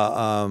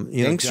know,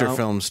 Gangster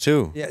films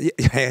too. Yeah,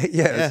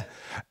 yes.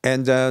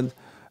 And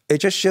it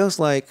just shows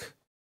like,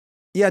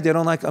 yeah, they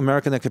don't like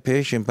American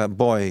occupation, but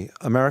boy,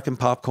 American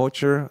pop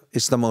culture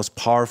is the most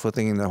powerful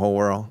thing in the whole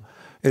world.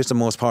 It's the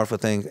most powerful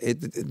thing.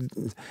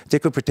 They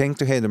could pretend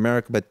to hate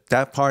America, but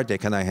that part they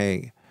cannot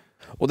hate.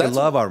 Well, They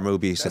love our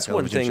movies. That's and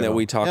one television thing that show.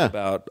 we talk Yeah.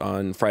 about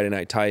on Friday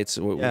Night Tights.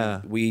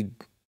 We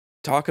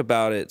talk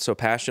about it so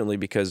passionately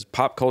because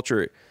pop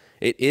culture,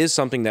 it is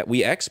something that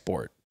we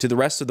export to the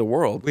rest of the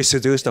world. We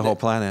seduce the whole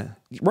planet.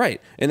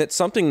 Right. And it's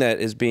something that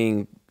is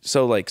being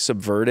so like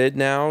subverted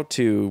now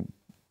to,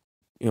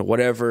 you know,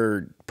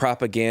 whatever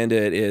propaganda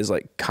it is,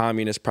 like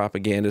communist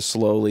propaganda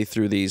slowly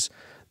through these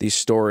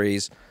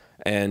stories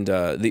and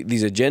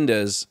these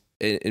agendas.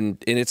 And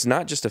it's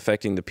not just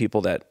affecting the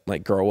people that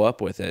like grow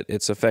up with it.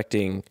 It's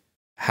affecting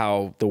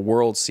how the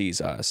world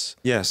sees us.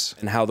 Yes.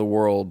 And how the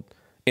world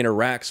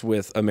interacts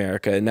with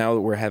America. And now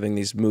that we're having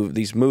these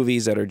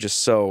movies that are just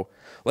so,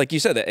 like you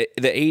said,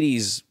 the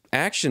 80s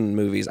action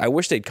movies, I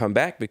wish they'd come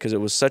back because it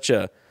was such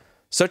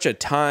a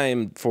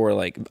time for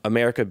like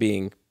America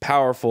being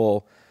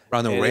powerful.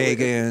 Ronald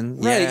Reagan.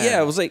 Right,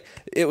 yeah.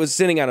 It was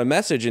sending out a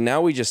message, and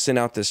now we just send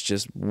out this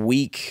just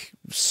weak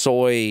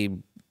soy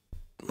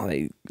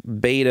like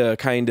beta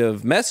kind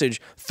of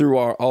message through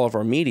all of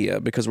our media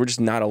because we're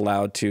just not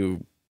allowed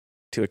to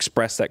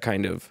express that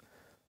kind of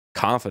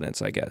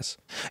confidence, I guess.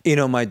 You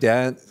know, my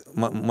dad,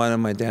 one of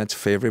my dad's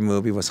favorite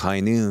movie was High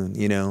Noon,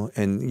 you know,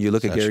 and you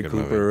look at Such a Gary good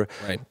Cooper,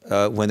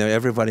 Right. When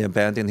everybody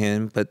abandoned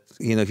him, but,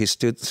 you know, he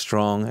stood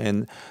strong.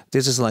 And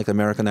this is like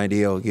American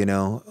ideal, you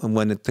know, and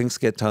when things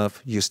get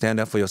tough, you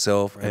stand up for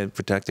yourself and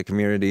protect the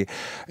community.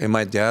 And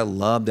my dad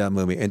loved that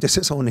movie. And this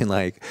is only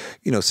like,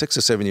 you know, 6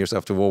 or 7 years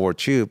after World War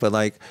II, but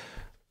like,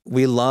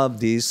 we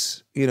love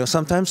these, you know,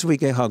 sometimes we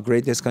get how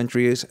great this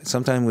country is.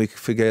 Sometimes we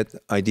forget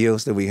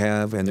ideals that we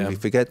have and we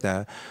forget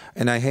that.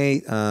 And I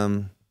hate,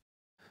 I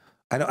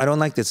don't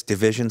like this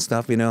division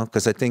stuff, you know,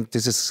 because I think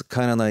this is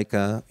kind of like,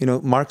 you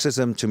know,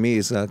 Marxism to me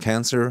is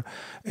cancer,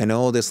 and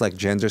all this like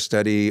gender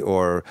study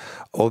or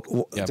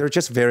they're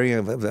just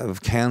variant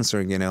of cancer,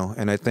 you know.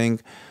 And I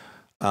think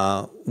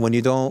when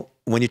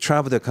you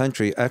travel the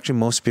country, actually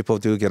most people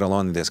do get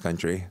along in this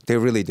country. They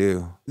really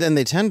do. Then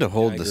they tend to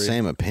hold the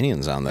same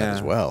opinions on that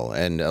as well.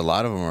 And a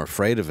lot of them are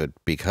afraid of it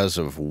because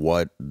of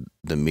what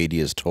the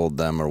media's told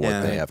them or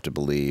what they have to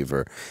believe.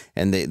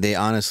 And they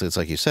honestly, it's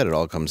like you said, it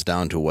all comes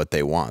down to what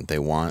they want. They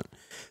want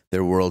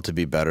their world to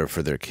be better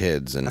for their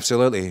kids. And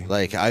absolutely.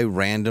 Like I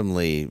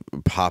randomly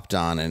popped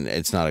on, and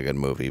it's not a good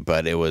movie,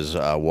 but it was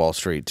Wall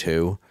Street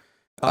 2.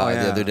 The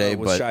other day,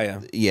 with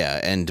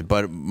Shia.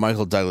 But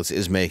Michael Douglas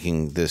is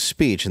making this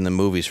speech in the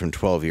movies from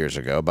 12 years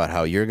ago about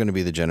how you're going to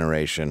be the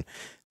generation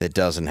that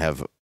doesn't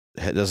have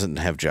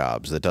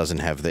jobs, that doesn't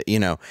have the, you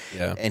know,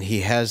 and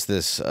he has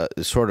this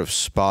sort of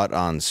spot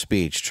on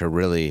speech to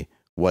really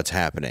what's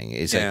happening.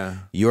 He's like,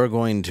 you're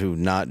going to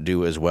not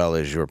do as well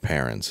as your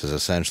parents is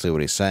essentially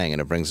what he's saying. And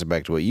it brings it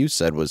back to what you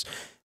said was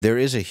there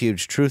is a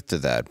huge truth to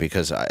that,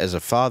 because as a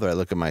father, I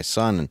look at my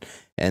son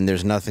and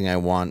there's nothing I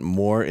want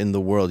more in the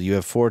world. You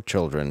have 4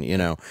 children, you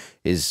know,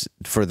 is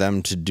for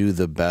them to do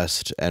the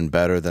best and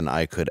better than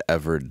I could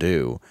ever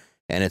do.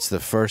 And it's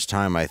the first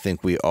time I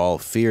think we all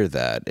fear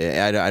that.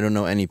 I don't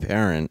know any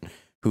parent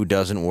who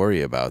doesn't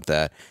worry about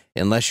that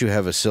unless you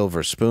have a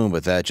silver spoon,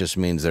 but that just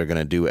means they're going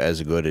to do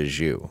as good as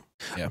you.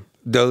 Yeah.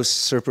 Those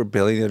super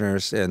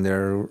billionaires and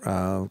their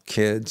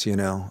kids, you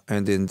know,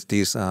 and then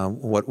these,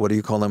 what do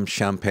you call them?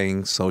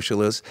 Champagne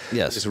socialists.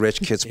 Yes. These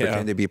rich kids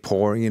pretend to be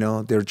poor, you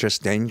know, they're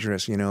just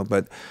dangerous, you know,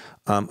 but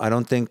I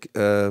don't think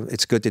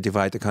it's good to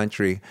divide the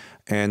country.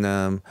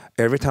 And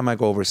every time I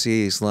go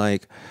overseas,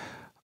 like,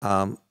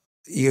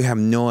 you have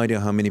no idea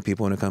how many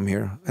people want to come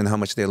here and how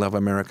much they love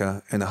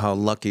America and how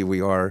lucky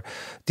we are.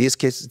 These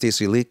kids,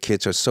 these elite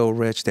kids are so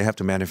rich, they have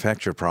to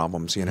manufacture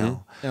problems, you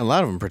know? Yeah, a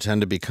lot of them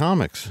pretend to be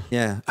comics.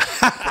 Yeah.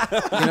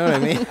 You know what I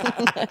mean?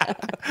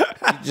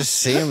 You just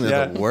see them,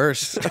 they're the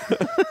worst.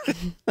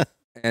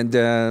 And,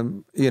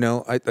 you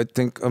know, I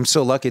think I'm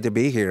so lucky to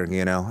be here,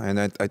 you know, and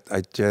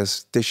I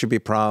just, they should be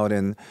proud.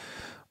 And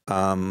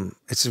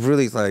it's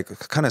really like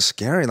kind of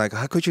scary. Like,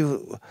 how could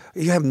you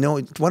have no,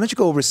 why don't you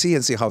go overseas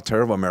and see how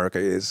terrible America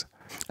is?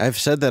 I've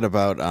said that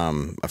about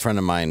a friend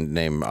of mine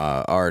named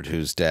Art,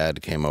 whose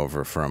dad came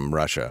over from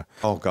Russia.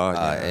 Oh, God.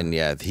 Yeah. And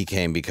yeah, he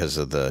came because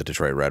of the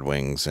Detroit Red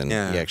Wings, and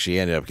he actually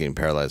ended up getting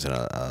paralyzed in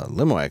a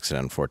limo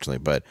accident, unfortunately.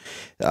 But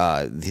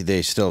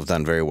they still have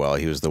done very well.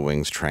 He was the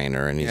Wings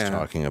trainer, and he's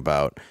talking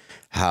about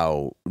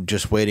how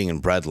just waiting in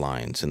bread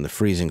lines in the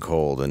freezing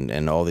cold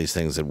and all these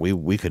things that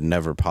we could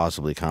never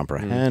possibly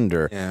comprehend.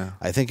 Or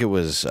I think it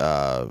was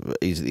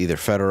either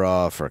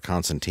Fedorov or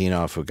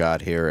Konstantinov who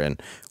got here and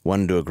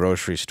went into a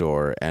grocery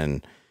store,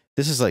 and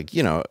this is like,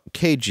 you know,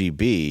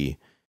 KGB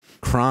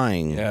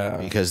crying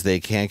because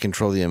they can't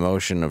control the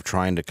emotion of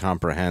trying to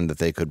comprehend that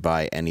they could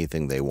buy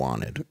anything they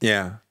wanted.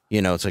 Yeah.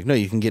 You know, it's like, no,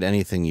 you can get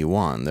anything you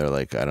want. They're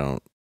like,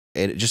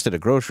 just at a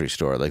grocery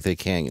store, like they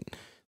can't.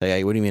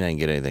 Like, what do you mean I can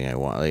get anything I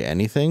want? Like,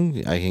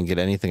 anything? I can get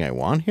anything I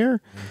want here?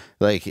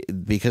 Like,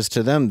 because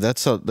to them,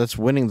 that's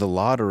winning the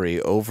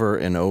lottery over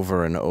and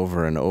over and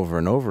over and over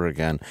and over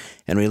again.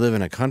 And we live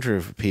in a country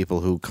of people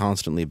who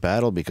constantly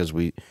battle because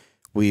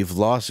we've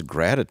lost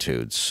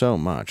gratitude so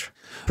much.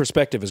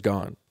 Perspective is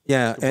gone.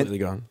 Yeah. Completely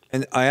gone.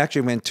 And I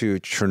actually went to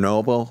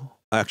Chernobyl.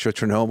 Oh,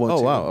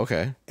 too. Wow,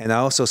 okay. And I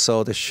also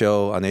saw the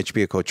show on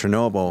HBO called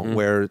Chernobyl,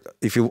 where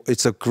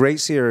it's a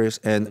great series,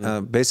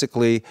 and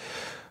basically,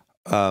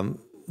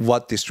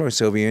 what destroyed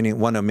Soviet Union,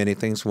 one of many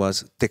things,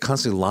 was they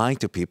constantly lie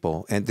to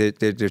people, and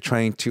they're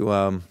trying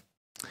to,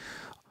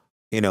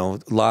 you know,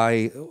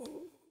 lie.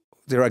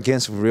 They're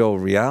against real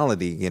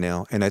reality, you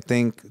know, and I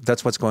think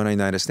that's what's going on in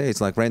the United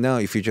States. Like right now,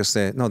 if you just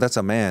say, no, that's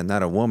a man,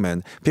 not a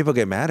woman, people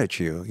get mad at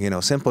you, you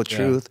know, simple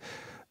truth.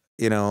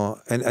 You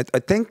know, and I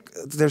think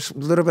there's a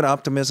little bit of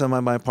optimism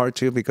on my part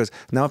too, because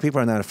now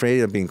people are not afraid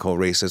of being called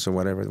racist or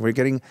whatever. We're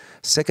getting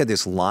sick of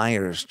these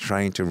liars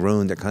trying to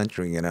ruin the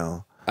country, you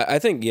know. I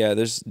think,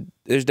 there's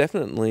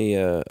definitely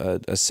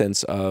a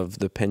sense of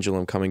the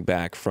pendulum coming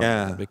back from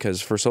that,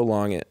 because for so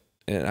long,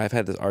 and I've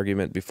had this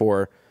argument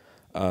before,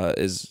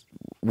 is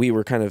we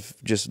were kind of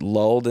just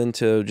lulled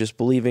into just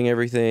believing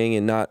everything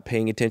and not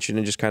paying attention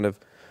and just kind of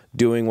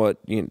doing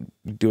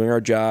doing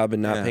our job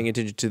and not paying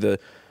attention to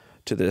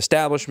the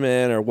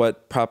establishment or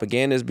what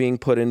propaganda is being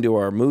put into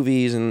our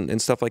movies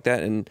and stuff like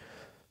that. And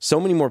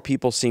so many more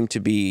people seem to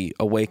be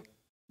awake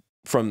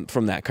from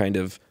that kind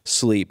of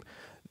sleep.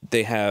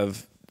 They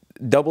have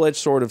double-edged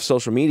sword of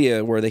social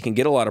media where they can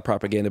get a lot of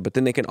propaganda, but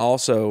then they can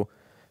also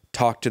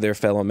talk to their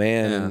fellow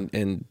man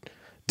and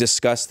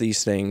discuss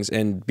these things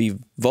and be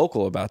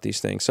vocal about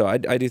these things. So I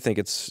do think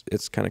it's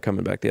kind of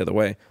coming back the other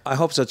way. I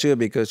hope so too,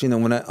 because, you know,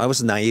 when I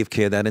was a naive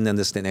kid, I didn't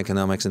understand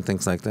economics and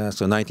things like that.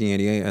 So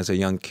 1988, as a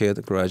young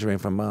kid graduating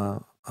from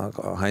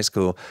high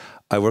school,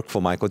 I worked for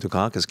Michael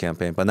Dukakis'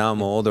 campaign. But now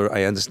I'm older,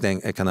 I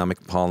understand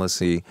economic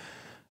policy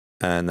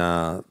and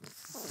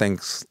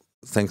things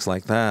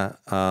like that.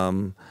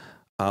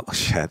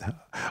 Shit,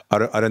 I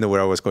don't know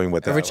where I was going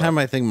with that. Every time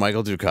I think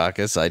Michael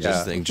Dukakis, I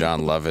just think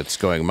John Lovett's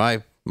going,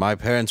 my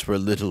parents were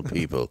little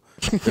people,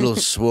 little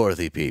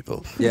swarthy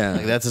people. Yeah,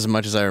 like, that's as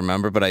much as I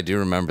remember. But I do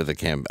remember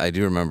I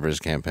do remember his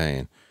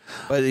campaign.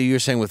 But you're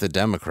saying with the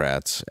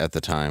Democrats at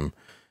the time,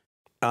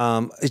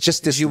 it's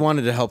just this. You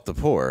wanted to help the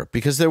poor,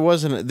 because there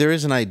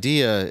is an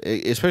idea,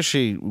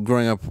 especially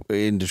growing up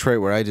in Detroit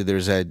where I did.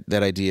 There's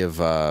that idea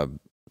of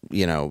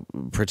you know,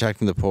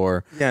 protecting the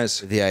poor.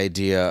 Yes, the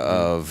idea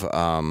of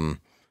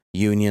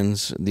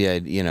unions,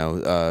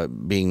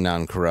 being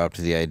non-corrupt,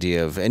 the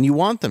idea of, and you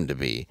want them to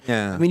be.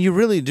 Yeah. I mean, you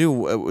really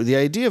do. The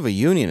idea of a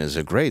union is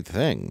a great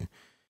thing.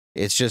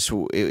 It's just,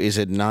 is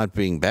it not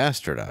being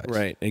bastardized?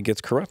 Right. It gets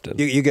corrupted.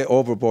 You get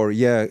overboard.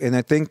 Yeah. And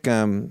I think,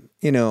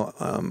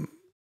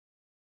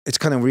 it's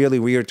kind of really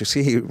weird to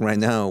see right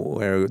now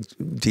where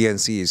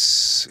DNC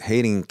is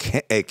hating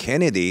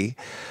Kennedy.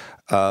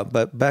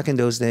 But back in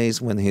those days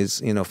when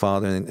his,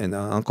 father and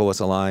uncle was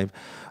alive,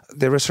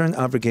 there was a certain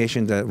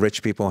obligation that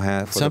rich people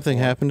have. Something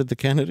happened to the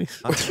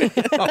Kennedys? Oh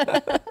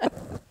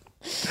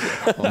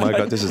my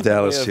God, this is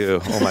Dallas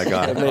too. Oh my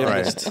God. All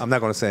right. I'm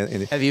not going to say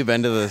anything. Have you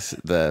been to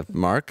the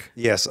Mark?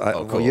 Yes.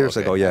 Cool. Years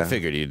ago, yeah. I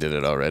figured you did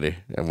it already.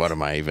 And what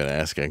am I even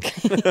asking?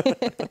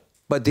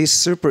 But these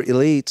super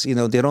elites,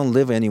 they don't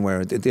live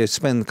anywhere. They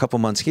spend a couple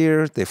months here.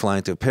 They fly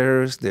into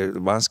Paris, they're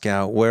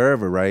Moscow,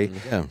 wherever, right?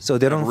 Yeah. So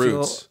they don't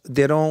roots.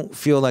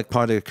 feel like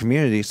part of the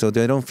community. So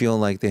they don't feel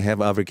like they have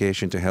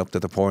obligation to help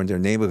the poor in their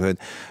neighborhood.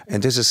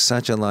 And this is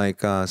such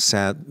a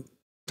sad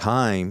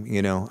time.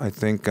 I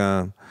think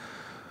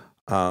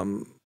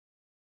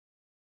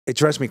it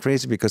drives me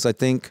crazy because I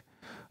think.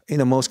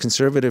 Most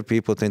conservative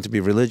people tend to be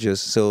religious,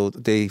 so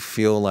they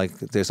feel like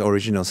there's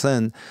original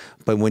sin.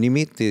 But when you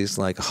meet these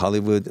like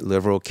Hollywood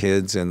liberal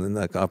kids and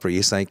like Upper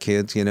East Side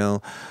kids,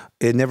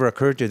 it never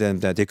occurred to them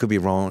that they could be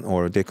wrong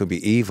or they could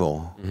be evil.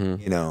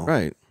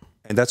 Right.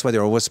 And that's why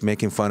they're always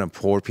making fun of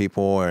poor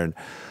people and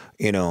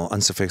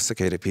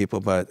unsophisticated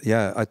people. But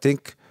yeah, I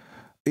think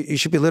you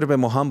should be a little bit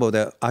more humble.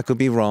 That I could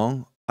be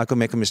wrong, I could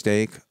make a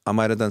mistake, I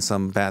might have done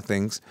some bad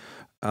things.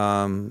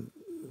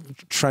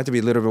 Try to be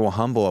a little bit more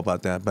humble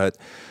about that. But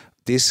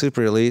these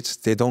super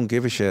elites, they don't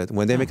give a shit.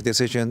 When they make a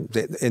decision,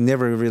 it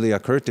never really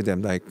occurred to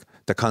them, like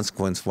the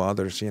consequence for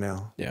others,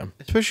 Yeah.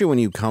 Especially when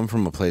you come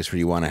from a place where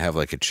you want to have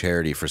like a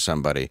charity for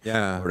somebody,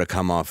 Yeah. or to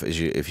come off as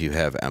if you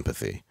have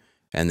empathy,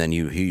 and then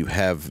you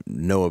have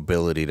no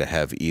ability to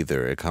have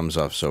either. It comes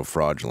off so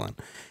fraudulent,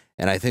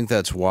 and I think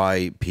that's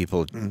why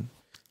people.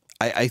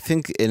 I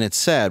think, and it's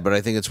sad, but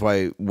I think it's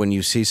why when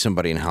you see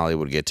somebody in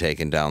Hollywood get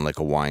taken down like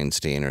a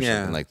Weinstein or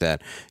something like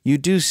that, you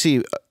do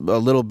see a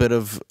little bit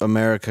of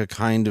America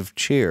kind of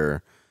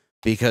cheer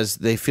because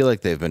they feel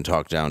like they've been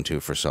talked down to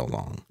for so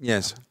long.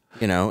 Yes.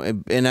 And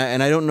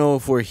I don't know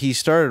if where he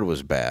started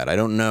was bad. I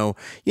don't know.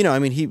 I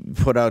mean, he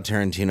put out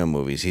Tarantino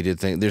movies. He did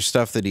things. There's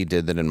stuff that he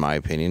did that, in my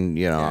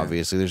opinion,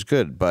 obviously there's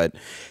good, but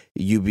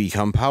you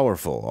become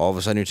powerful. All of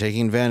a sudden, you're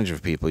taking advantage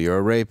of people. You're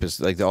a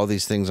rapist. Like all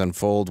these things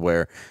unfold.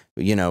 Where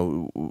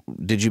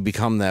did you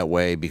become that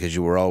way because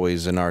you were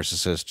always a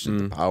narcissist? Did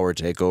the power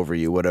take over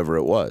you? Whatever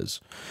it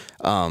was.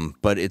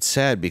 But it's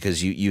sad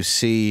because you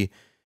see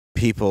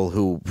people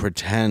who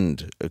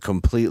pretend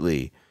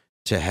completely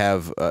to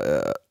have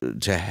a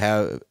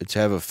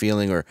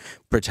feeling or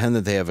pretend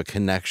that they have a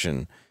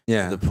connection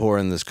to the poor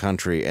in this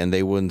country, and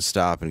they wouldn't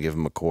stop and give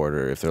them a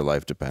quarter if their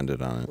life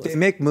depended on it. They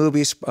make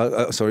movies.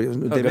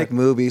 Make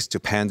movies to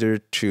pander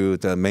to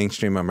the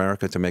mainstream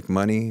America to make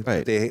money.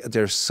 Right.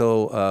 They're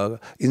so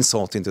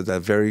insulting to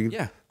that very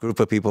group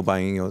of people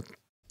buying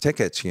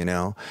tickets.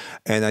 And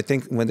I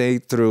think when they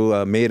threw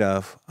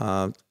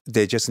Madoff,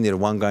 they just needed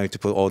one guy to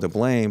put all the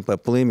blame.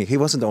 But believe me, he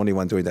wasn't the only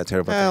one doing that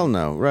terrible Hell thing.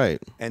 no, right.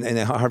 And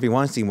Harvey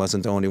Weinstein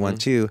wasn't the only one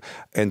too.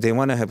 And they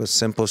want to have a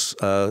simple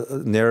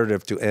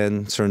narrative to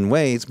end certain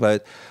ways.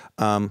 But,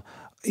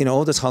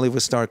 all this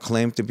Hollywood star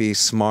claim to be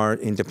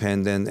smart,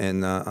 independent,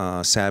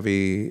 and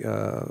savvy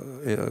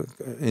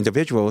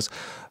individuals.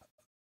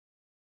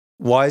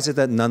 Why is it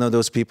that none of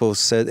those people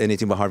said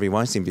anything about Harvey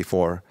Weinstein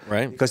before?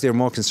 Right. Because they're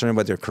more concerned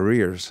about their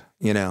careers,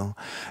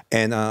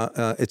 And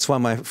it's what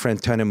my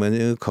friend Tanya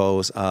Manu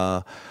calls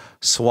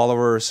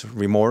swallower's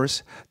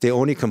remorse. They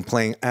only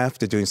complain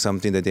after doing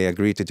something that they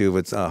agreed to do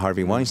with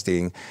Harvey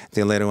Weinstein.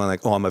 They later on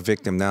like, oh, I'm a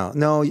victim now.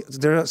 No,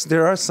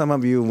 there are some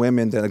of you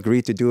women that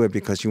agreed to do it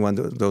because you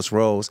want those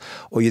roles,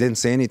 or you didn't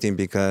say anything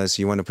because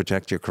you want to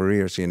protect your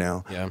careers,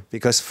 Yeah.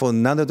 Because for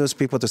none of those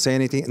people to say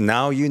anything,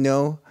 now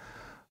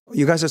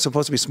you guys are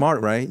supposed to be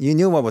smart, right? You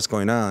knew what was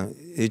going on.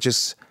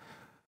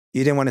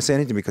 You didn't want to say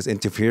anything because it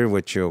interfered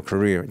with your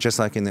career. Just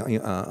like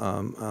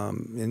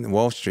in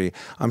Wall Street,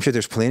 I'm sure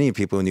there's plenty of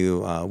people who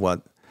knew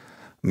what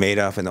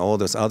Madoff and all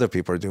those other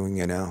people are doing.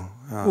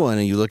 Well,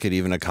 and you look at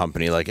even a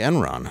company like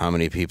Enron. How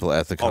many people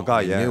at the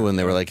company knew? And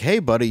they were like, "Hey,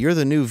 buddy, you're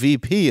the new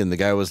VP," and the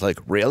guy was like,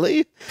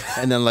 "Really?"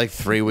 And then like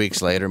 3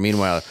 weeks later,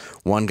 meanwhile,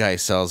 one guy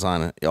sells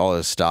on all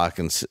his stock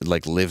and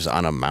like lives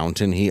on a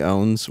mountain he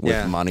owns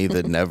with money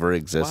that never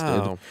existed.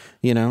 Wow.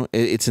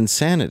 It's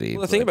insanity.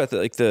 Well, the thing about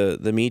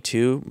the Me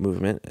Too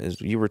movement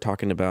is you were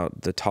talking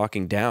about the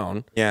talking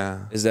down.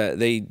 Yeah. Is that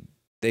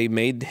they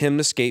made him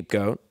the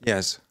scapegoat.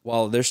 Yes.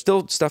 While there's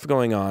still stuff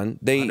going on,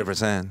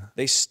 100%.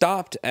 they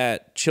stopped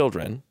at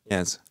children.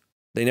 Yes.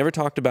 They never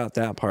talked about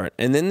that part.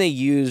 And then they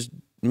used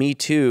Me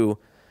Too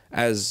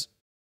as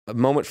a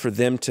moment for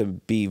them to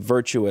be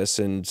virtuous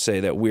and say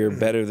that we're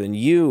better than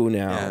you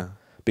now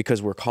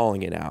because we're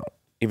calling it out,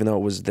 even though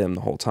it was them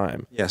the whole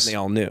time. Yes. And they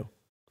all knew.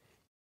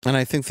 And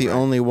I think the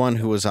only one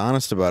who was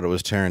honest about it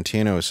was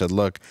Tarantino, who said,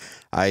 look,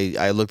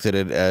 I looked at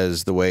it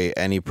as the way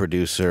any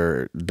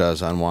producer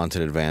does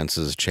unwanted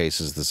advances,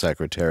 chases the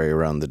secretary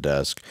around the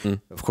desk.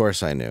 Of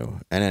course I knew.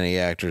 And any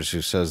actors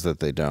who says that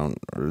they don't,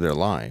 they're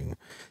lying.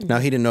 Now,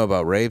 he didn't know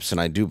about rapes, and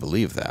I do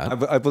believe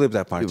that. I believe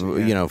that part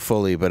too.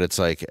 Fully. But it's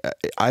like,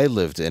 I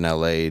lived in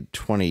L.A.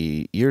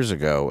 20 years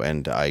ago,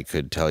 and I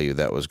could tell you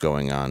that was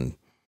going on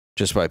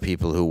just by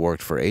people who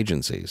worked for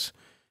agencies.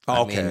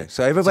 Oh, okay,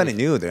 so everybody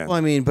knew then. Well,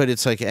 I mean, but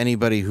it's like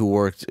anybody who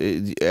worked,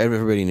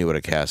 everybody knew what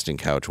a casting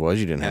couch was.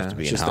 You didn't have to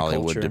be in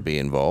Hollywood to be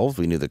involved.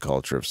 We knew the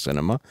culture of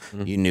cinema.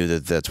 You knew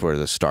that that's where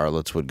the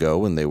starlets would go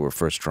when they were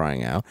first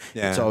trying out.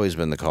 It's always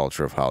been the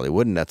culture of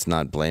Hollywood, and that's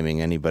not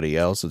blaming anybody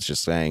else. It's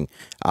just saying,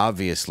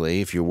 obviously,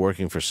 if you're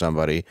working for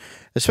somebody,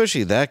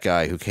 especially that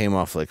guy who came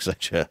off like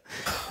such a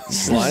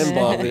slime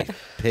ball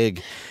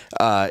pig,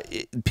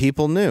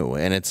 people knew,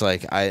 and it's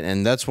like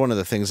and that's one of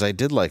the things I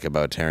did like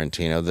about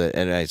Tarantino.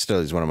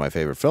 He's one of my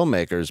favorite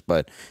filmmakers,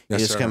 but he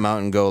just come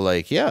out and go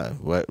like, yeah,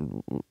 what?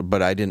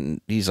 But I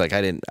didn't. He's like,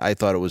 I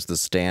thought it was the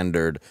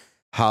standard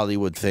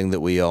Hollywood thing that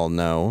we all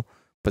know,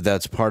 but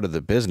that's part of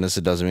the business.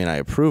 It doesn't mean I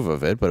approve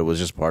of it, but it was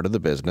just part of the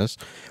business.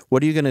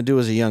 What are you going to do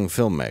as a young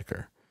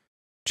filmmaker?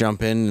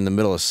 Jump in the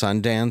middle of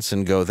Sundance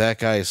and go, that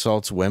guy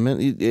assaults women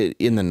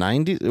in the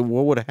 90s?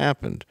 What would have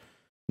happened?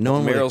 No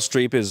one. Meryl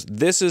Streep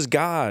this is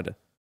God.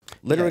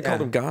 Literally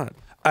called him God.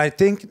 I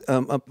think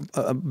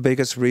a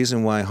biggest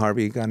reason why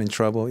Harvey got in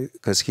trouble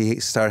because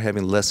he started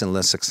having less and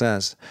less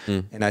success,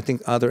 and I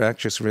think other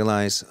actors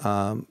realized,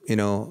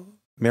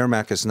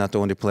 Merrimack is not the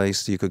only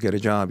place you could get a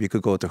job. You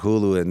could go to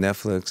Hulu and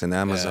Netflix and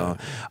Amazon.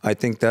 I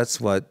think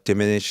that's what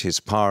diminished his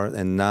power,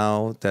 and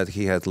now that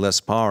he had less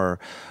power,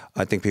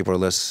 I think people are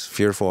less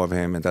fearful of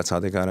him, and that's how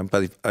they got him.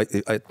 But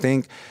I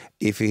think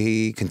if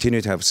he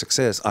continued to have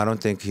success, I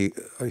don't think he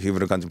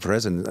would have gone to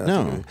prison.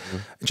 No.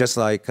 Just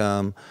like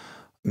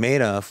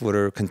Madoff would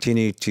have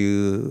continued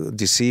to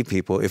deceive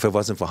people if it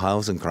wasn't for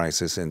housing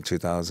crisis in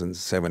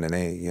 2007 and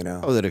 8,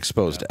 Oh, that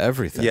exposed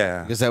everything.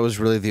 Yeah. Because that was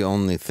really the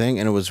only thing.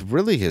 And it was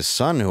really his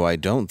son who I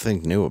don't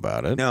think knew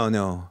about it.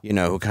 No.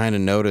 Who kind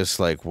of noticed,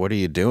 like, what are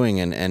you doing?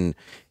 And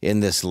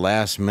in this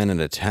last minute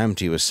attempt,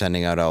 he was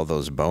sending out all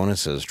those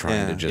bonuses,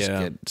 trying to just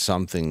get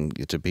something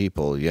to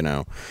people,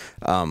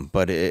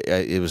 But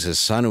it was his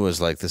son who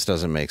was like, this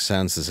doesn't make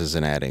sense. This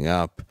isn't adding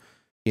up.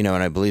 And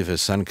I believe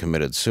his son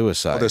committed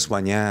suicide. Oh, this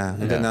one, yeah.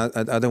 And then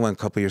the other one a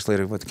couple years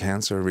later with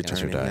cancer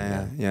returning.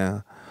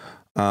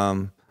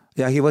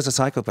 He was a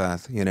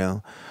psychopath,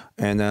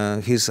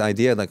 And his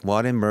idea, like, well,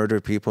 I didn't murder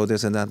people,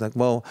 this and that. Like,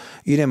 well,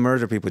 you didn't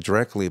murder people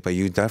directly, but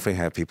you definitely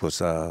had people's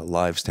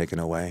lives taken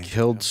away.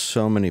 Killed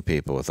so many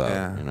people without,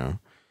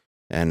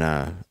 And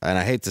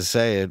I hate to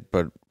say it,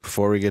 but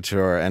before we get to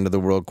our end of the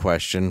world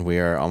question, we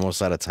are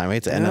almost out of time. I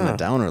hate to end on a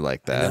downer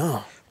like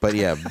that. But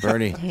yeah,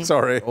 Bernie.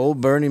 Sorry. Old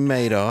Bernie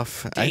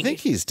Madoff. I think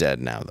he's dead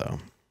now, though.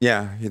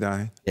 Yeah, he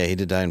died. Yeah, he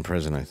did die in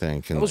prison, I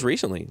think. That was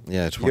recently.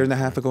 Yeah, a year and a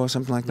half ago or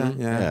something like that.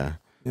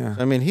 Yeah.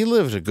 I mean, he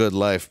lived a good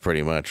life,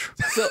 pretty much.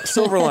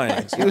 Silver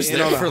linings. He was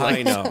there for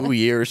like 2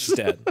 years.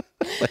 Dead.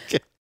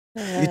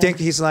 You think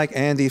he's like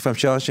Andy from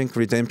Shawshank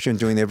Redemption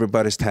doing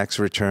everybody's tax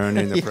return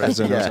in the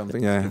prison or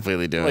something? Yeah,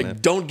 completely doing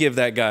it. Don't give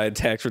that guy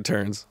tax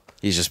returns.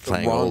 He's just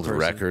playing old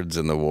records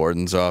in the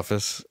warden's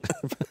office.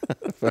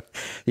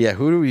 Yeah,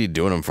 who are we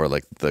doing them for?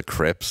 Like the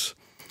Crips?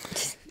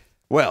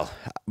 Well,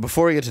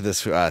 before we get to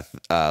this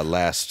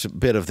last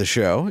bit of the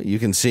show, you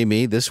can see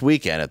me this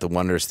weekend at the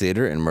Wonders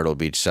Theater in Myrtle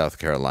Beach, South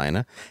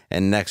Carolina,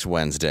 and next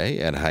Wednesday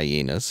at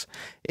Hyenas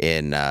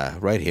in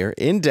right here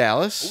in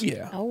Dallas. Oh,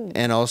 yeah. Oh.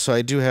 And also,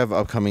 I do have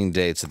upcoming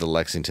dates at the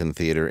Lexington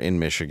Theater in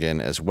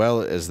Michigan, as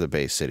well as the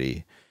Bay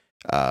City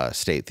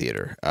State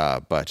Theater.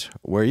 But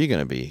where are you going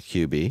to be,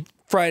 QB?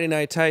 Friday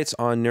Night Tights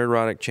on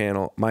Nerdrotic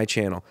channel, my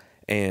channel,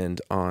 and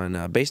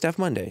on Bay Staff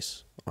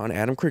Mondays on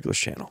Adam Krigler's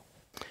channel.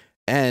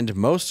 And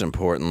most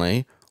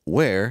importantly,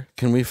 where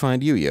can we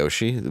find you,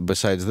 Yoshi,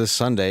 besides this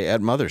Sunday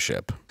at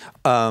Mothership?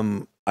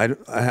 I'm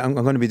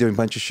going to be doing a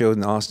bunch of shows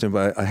in Austin,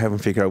 but I haven't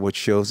figured out which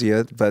shows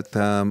yet. But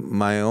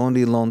my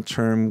only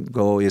long-term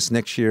goal is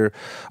next year.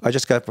 I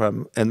just got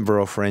from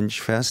Edinburgh Fringe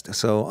Fest,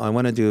 so I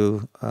want to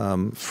do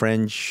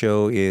Fringe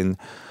show in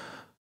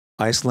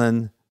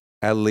Iceland,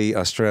 Adelaide,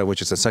 Australia,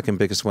 which is the second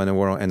biggest one in the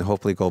world, and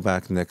hopefully go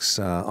back next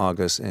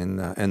August in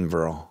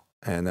Edinburgh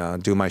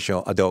and do my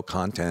show, Adult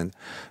Content.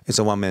 It's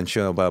a one-man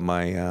show about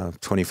my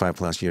 25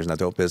 plus years in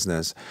adult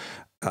business.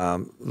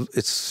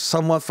 It's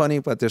somewhat funny,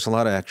 but there's a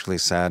lot of actually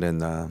sad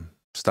and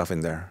stuff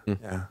in there.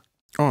 Yeah.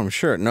 Oh, I'm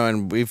sure. No,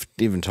 and we've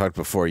even talked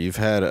before. You've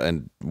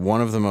had one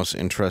of the most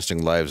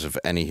interesting lives of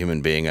any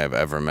human being I've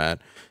ever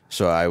met.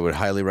 So I would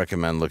highly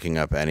recommend looking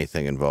up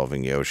anything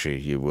involving Yoshi.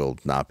 You will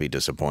not be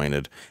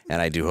disappointed,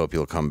 and I do hope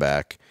you'll come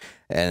back.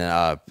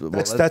 And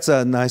that's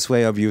a nice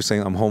way of you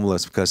saying I'm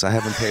homeless because I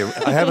haven't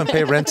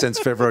paid rent since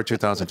February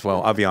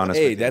 2012. I'll be honest.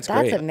 Hey, with you. that's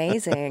great. That's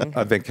amazing.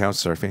 I've been couch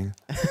surfing.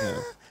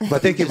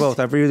 But thank you both.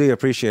 I really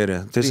appreciate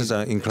it. This is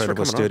an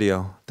incredible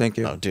studio. Thank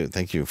you. Oh, dude,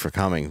 thank you for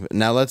coming.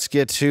 Now let's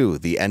get to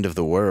the end of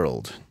the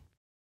world.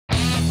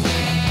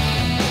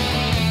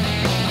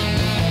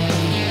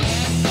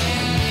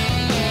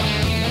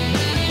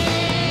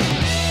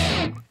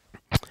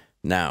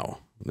 Now,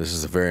 this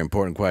is a very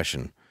important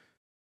question.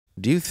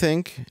 Do you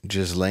think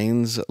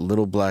Ghislaine's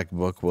Little Black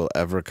Book will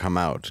ever come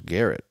out,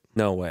 Garrett?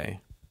 No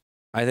way.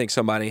 I think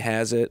somebody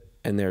has it,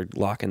 and they're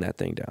locking that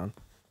thing down.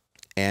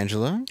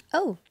 Angela?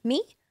 Oh,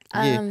 me?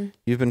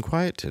 You've been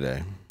quiet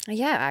today.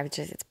 Yeah,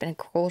 it's been a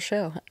cool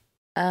show.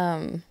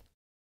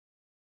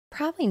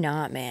 Probably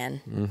not,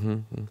 man.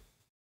 Mm-hmm.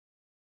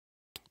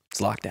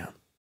 It's lockdown.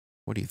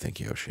 What do you think,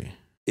 Yoshi?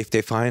 If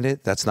they find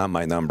it, that's not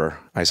my number.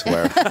 I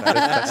swear.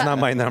 That's not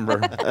my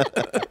number.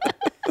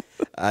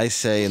 I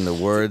say, in the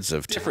words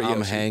of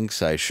Tom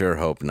Hanks, I sure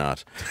hope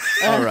not.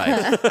 All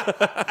right.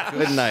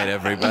 Good night,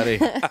 everybody.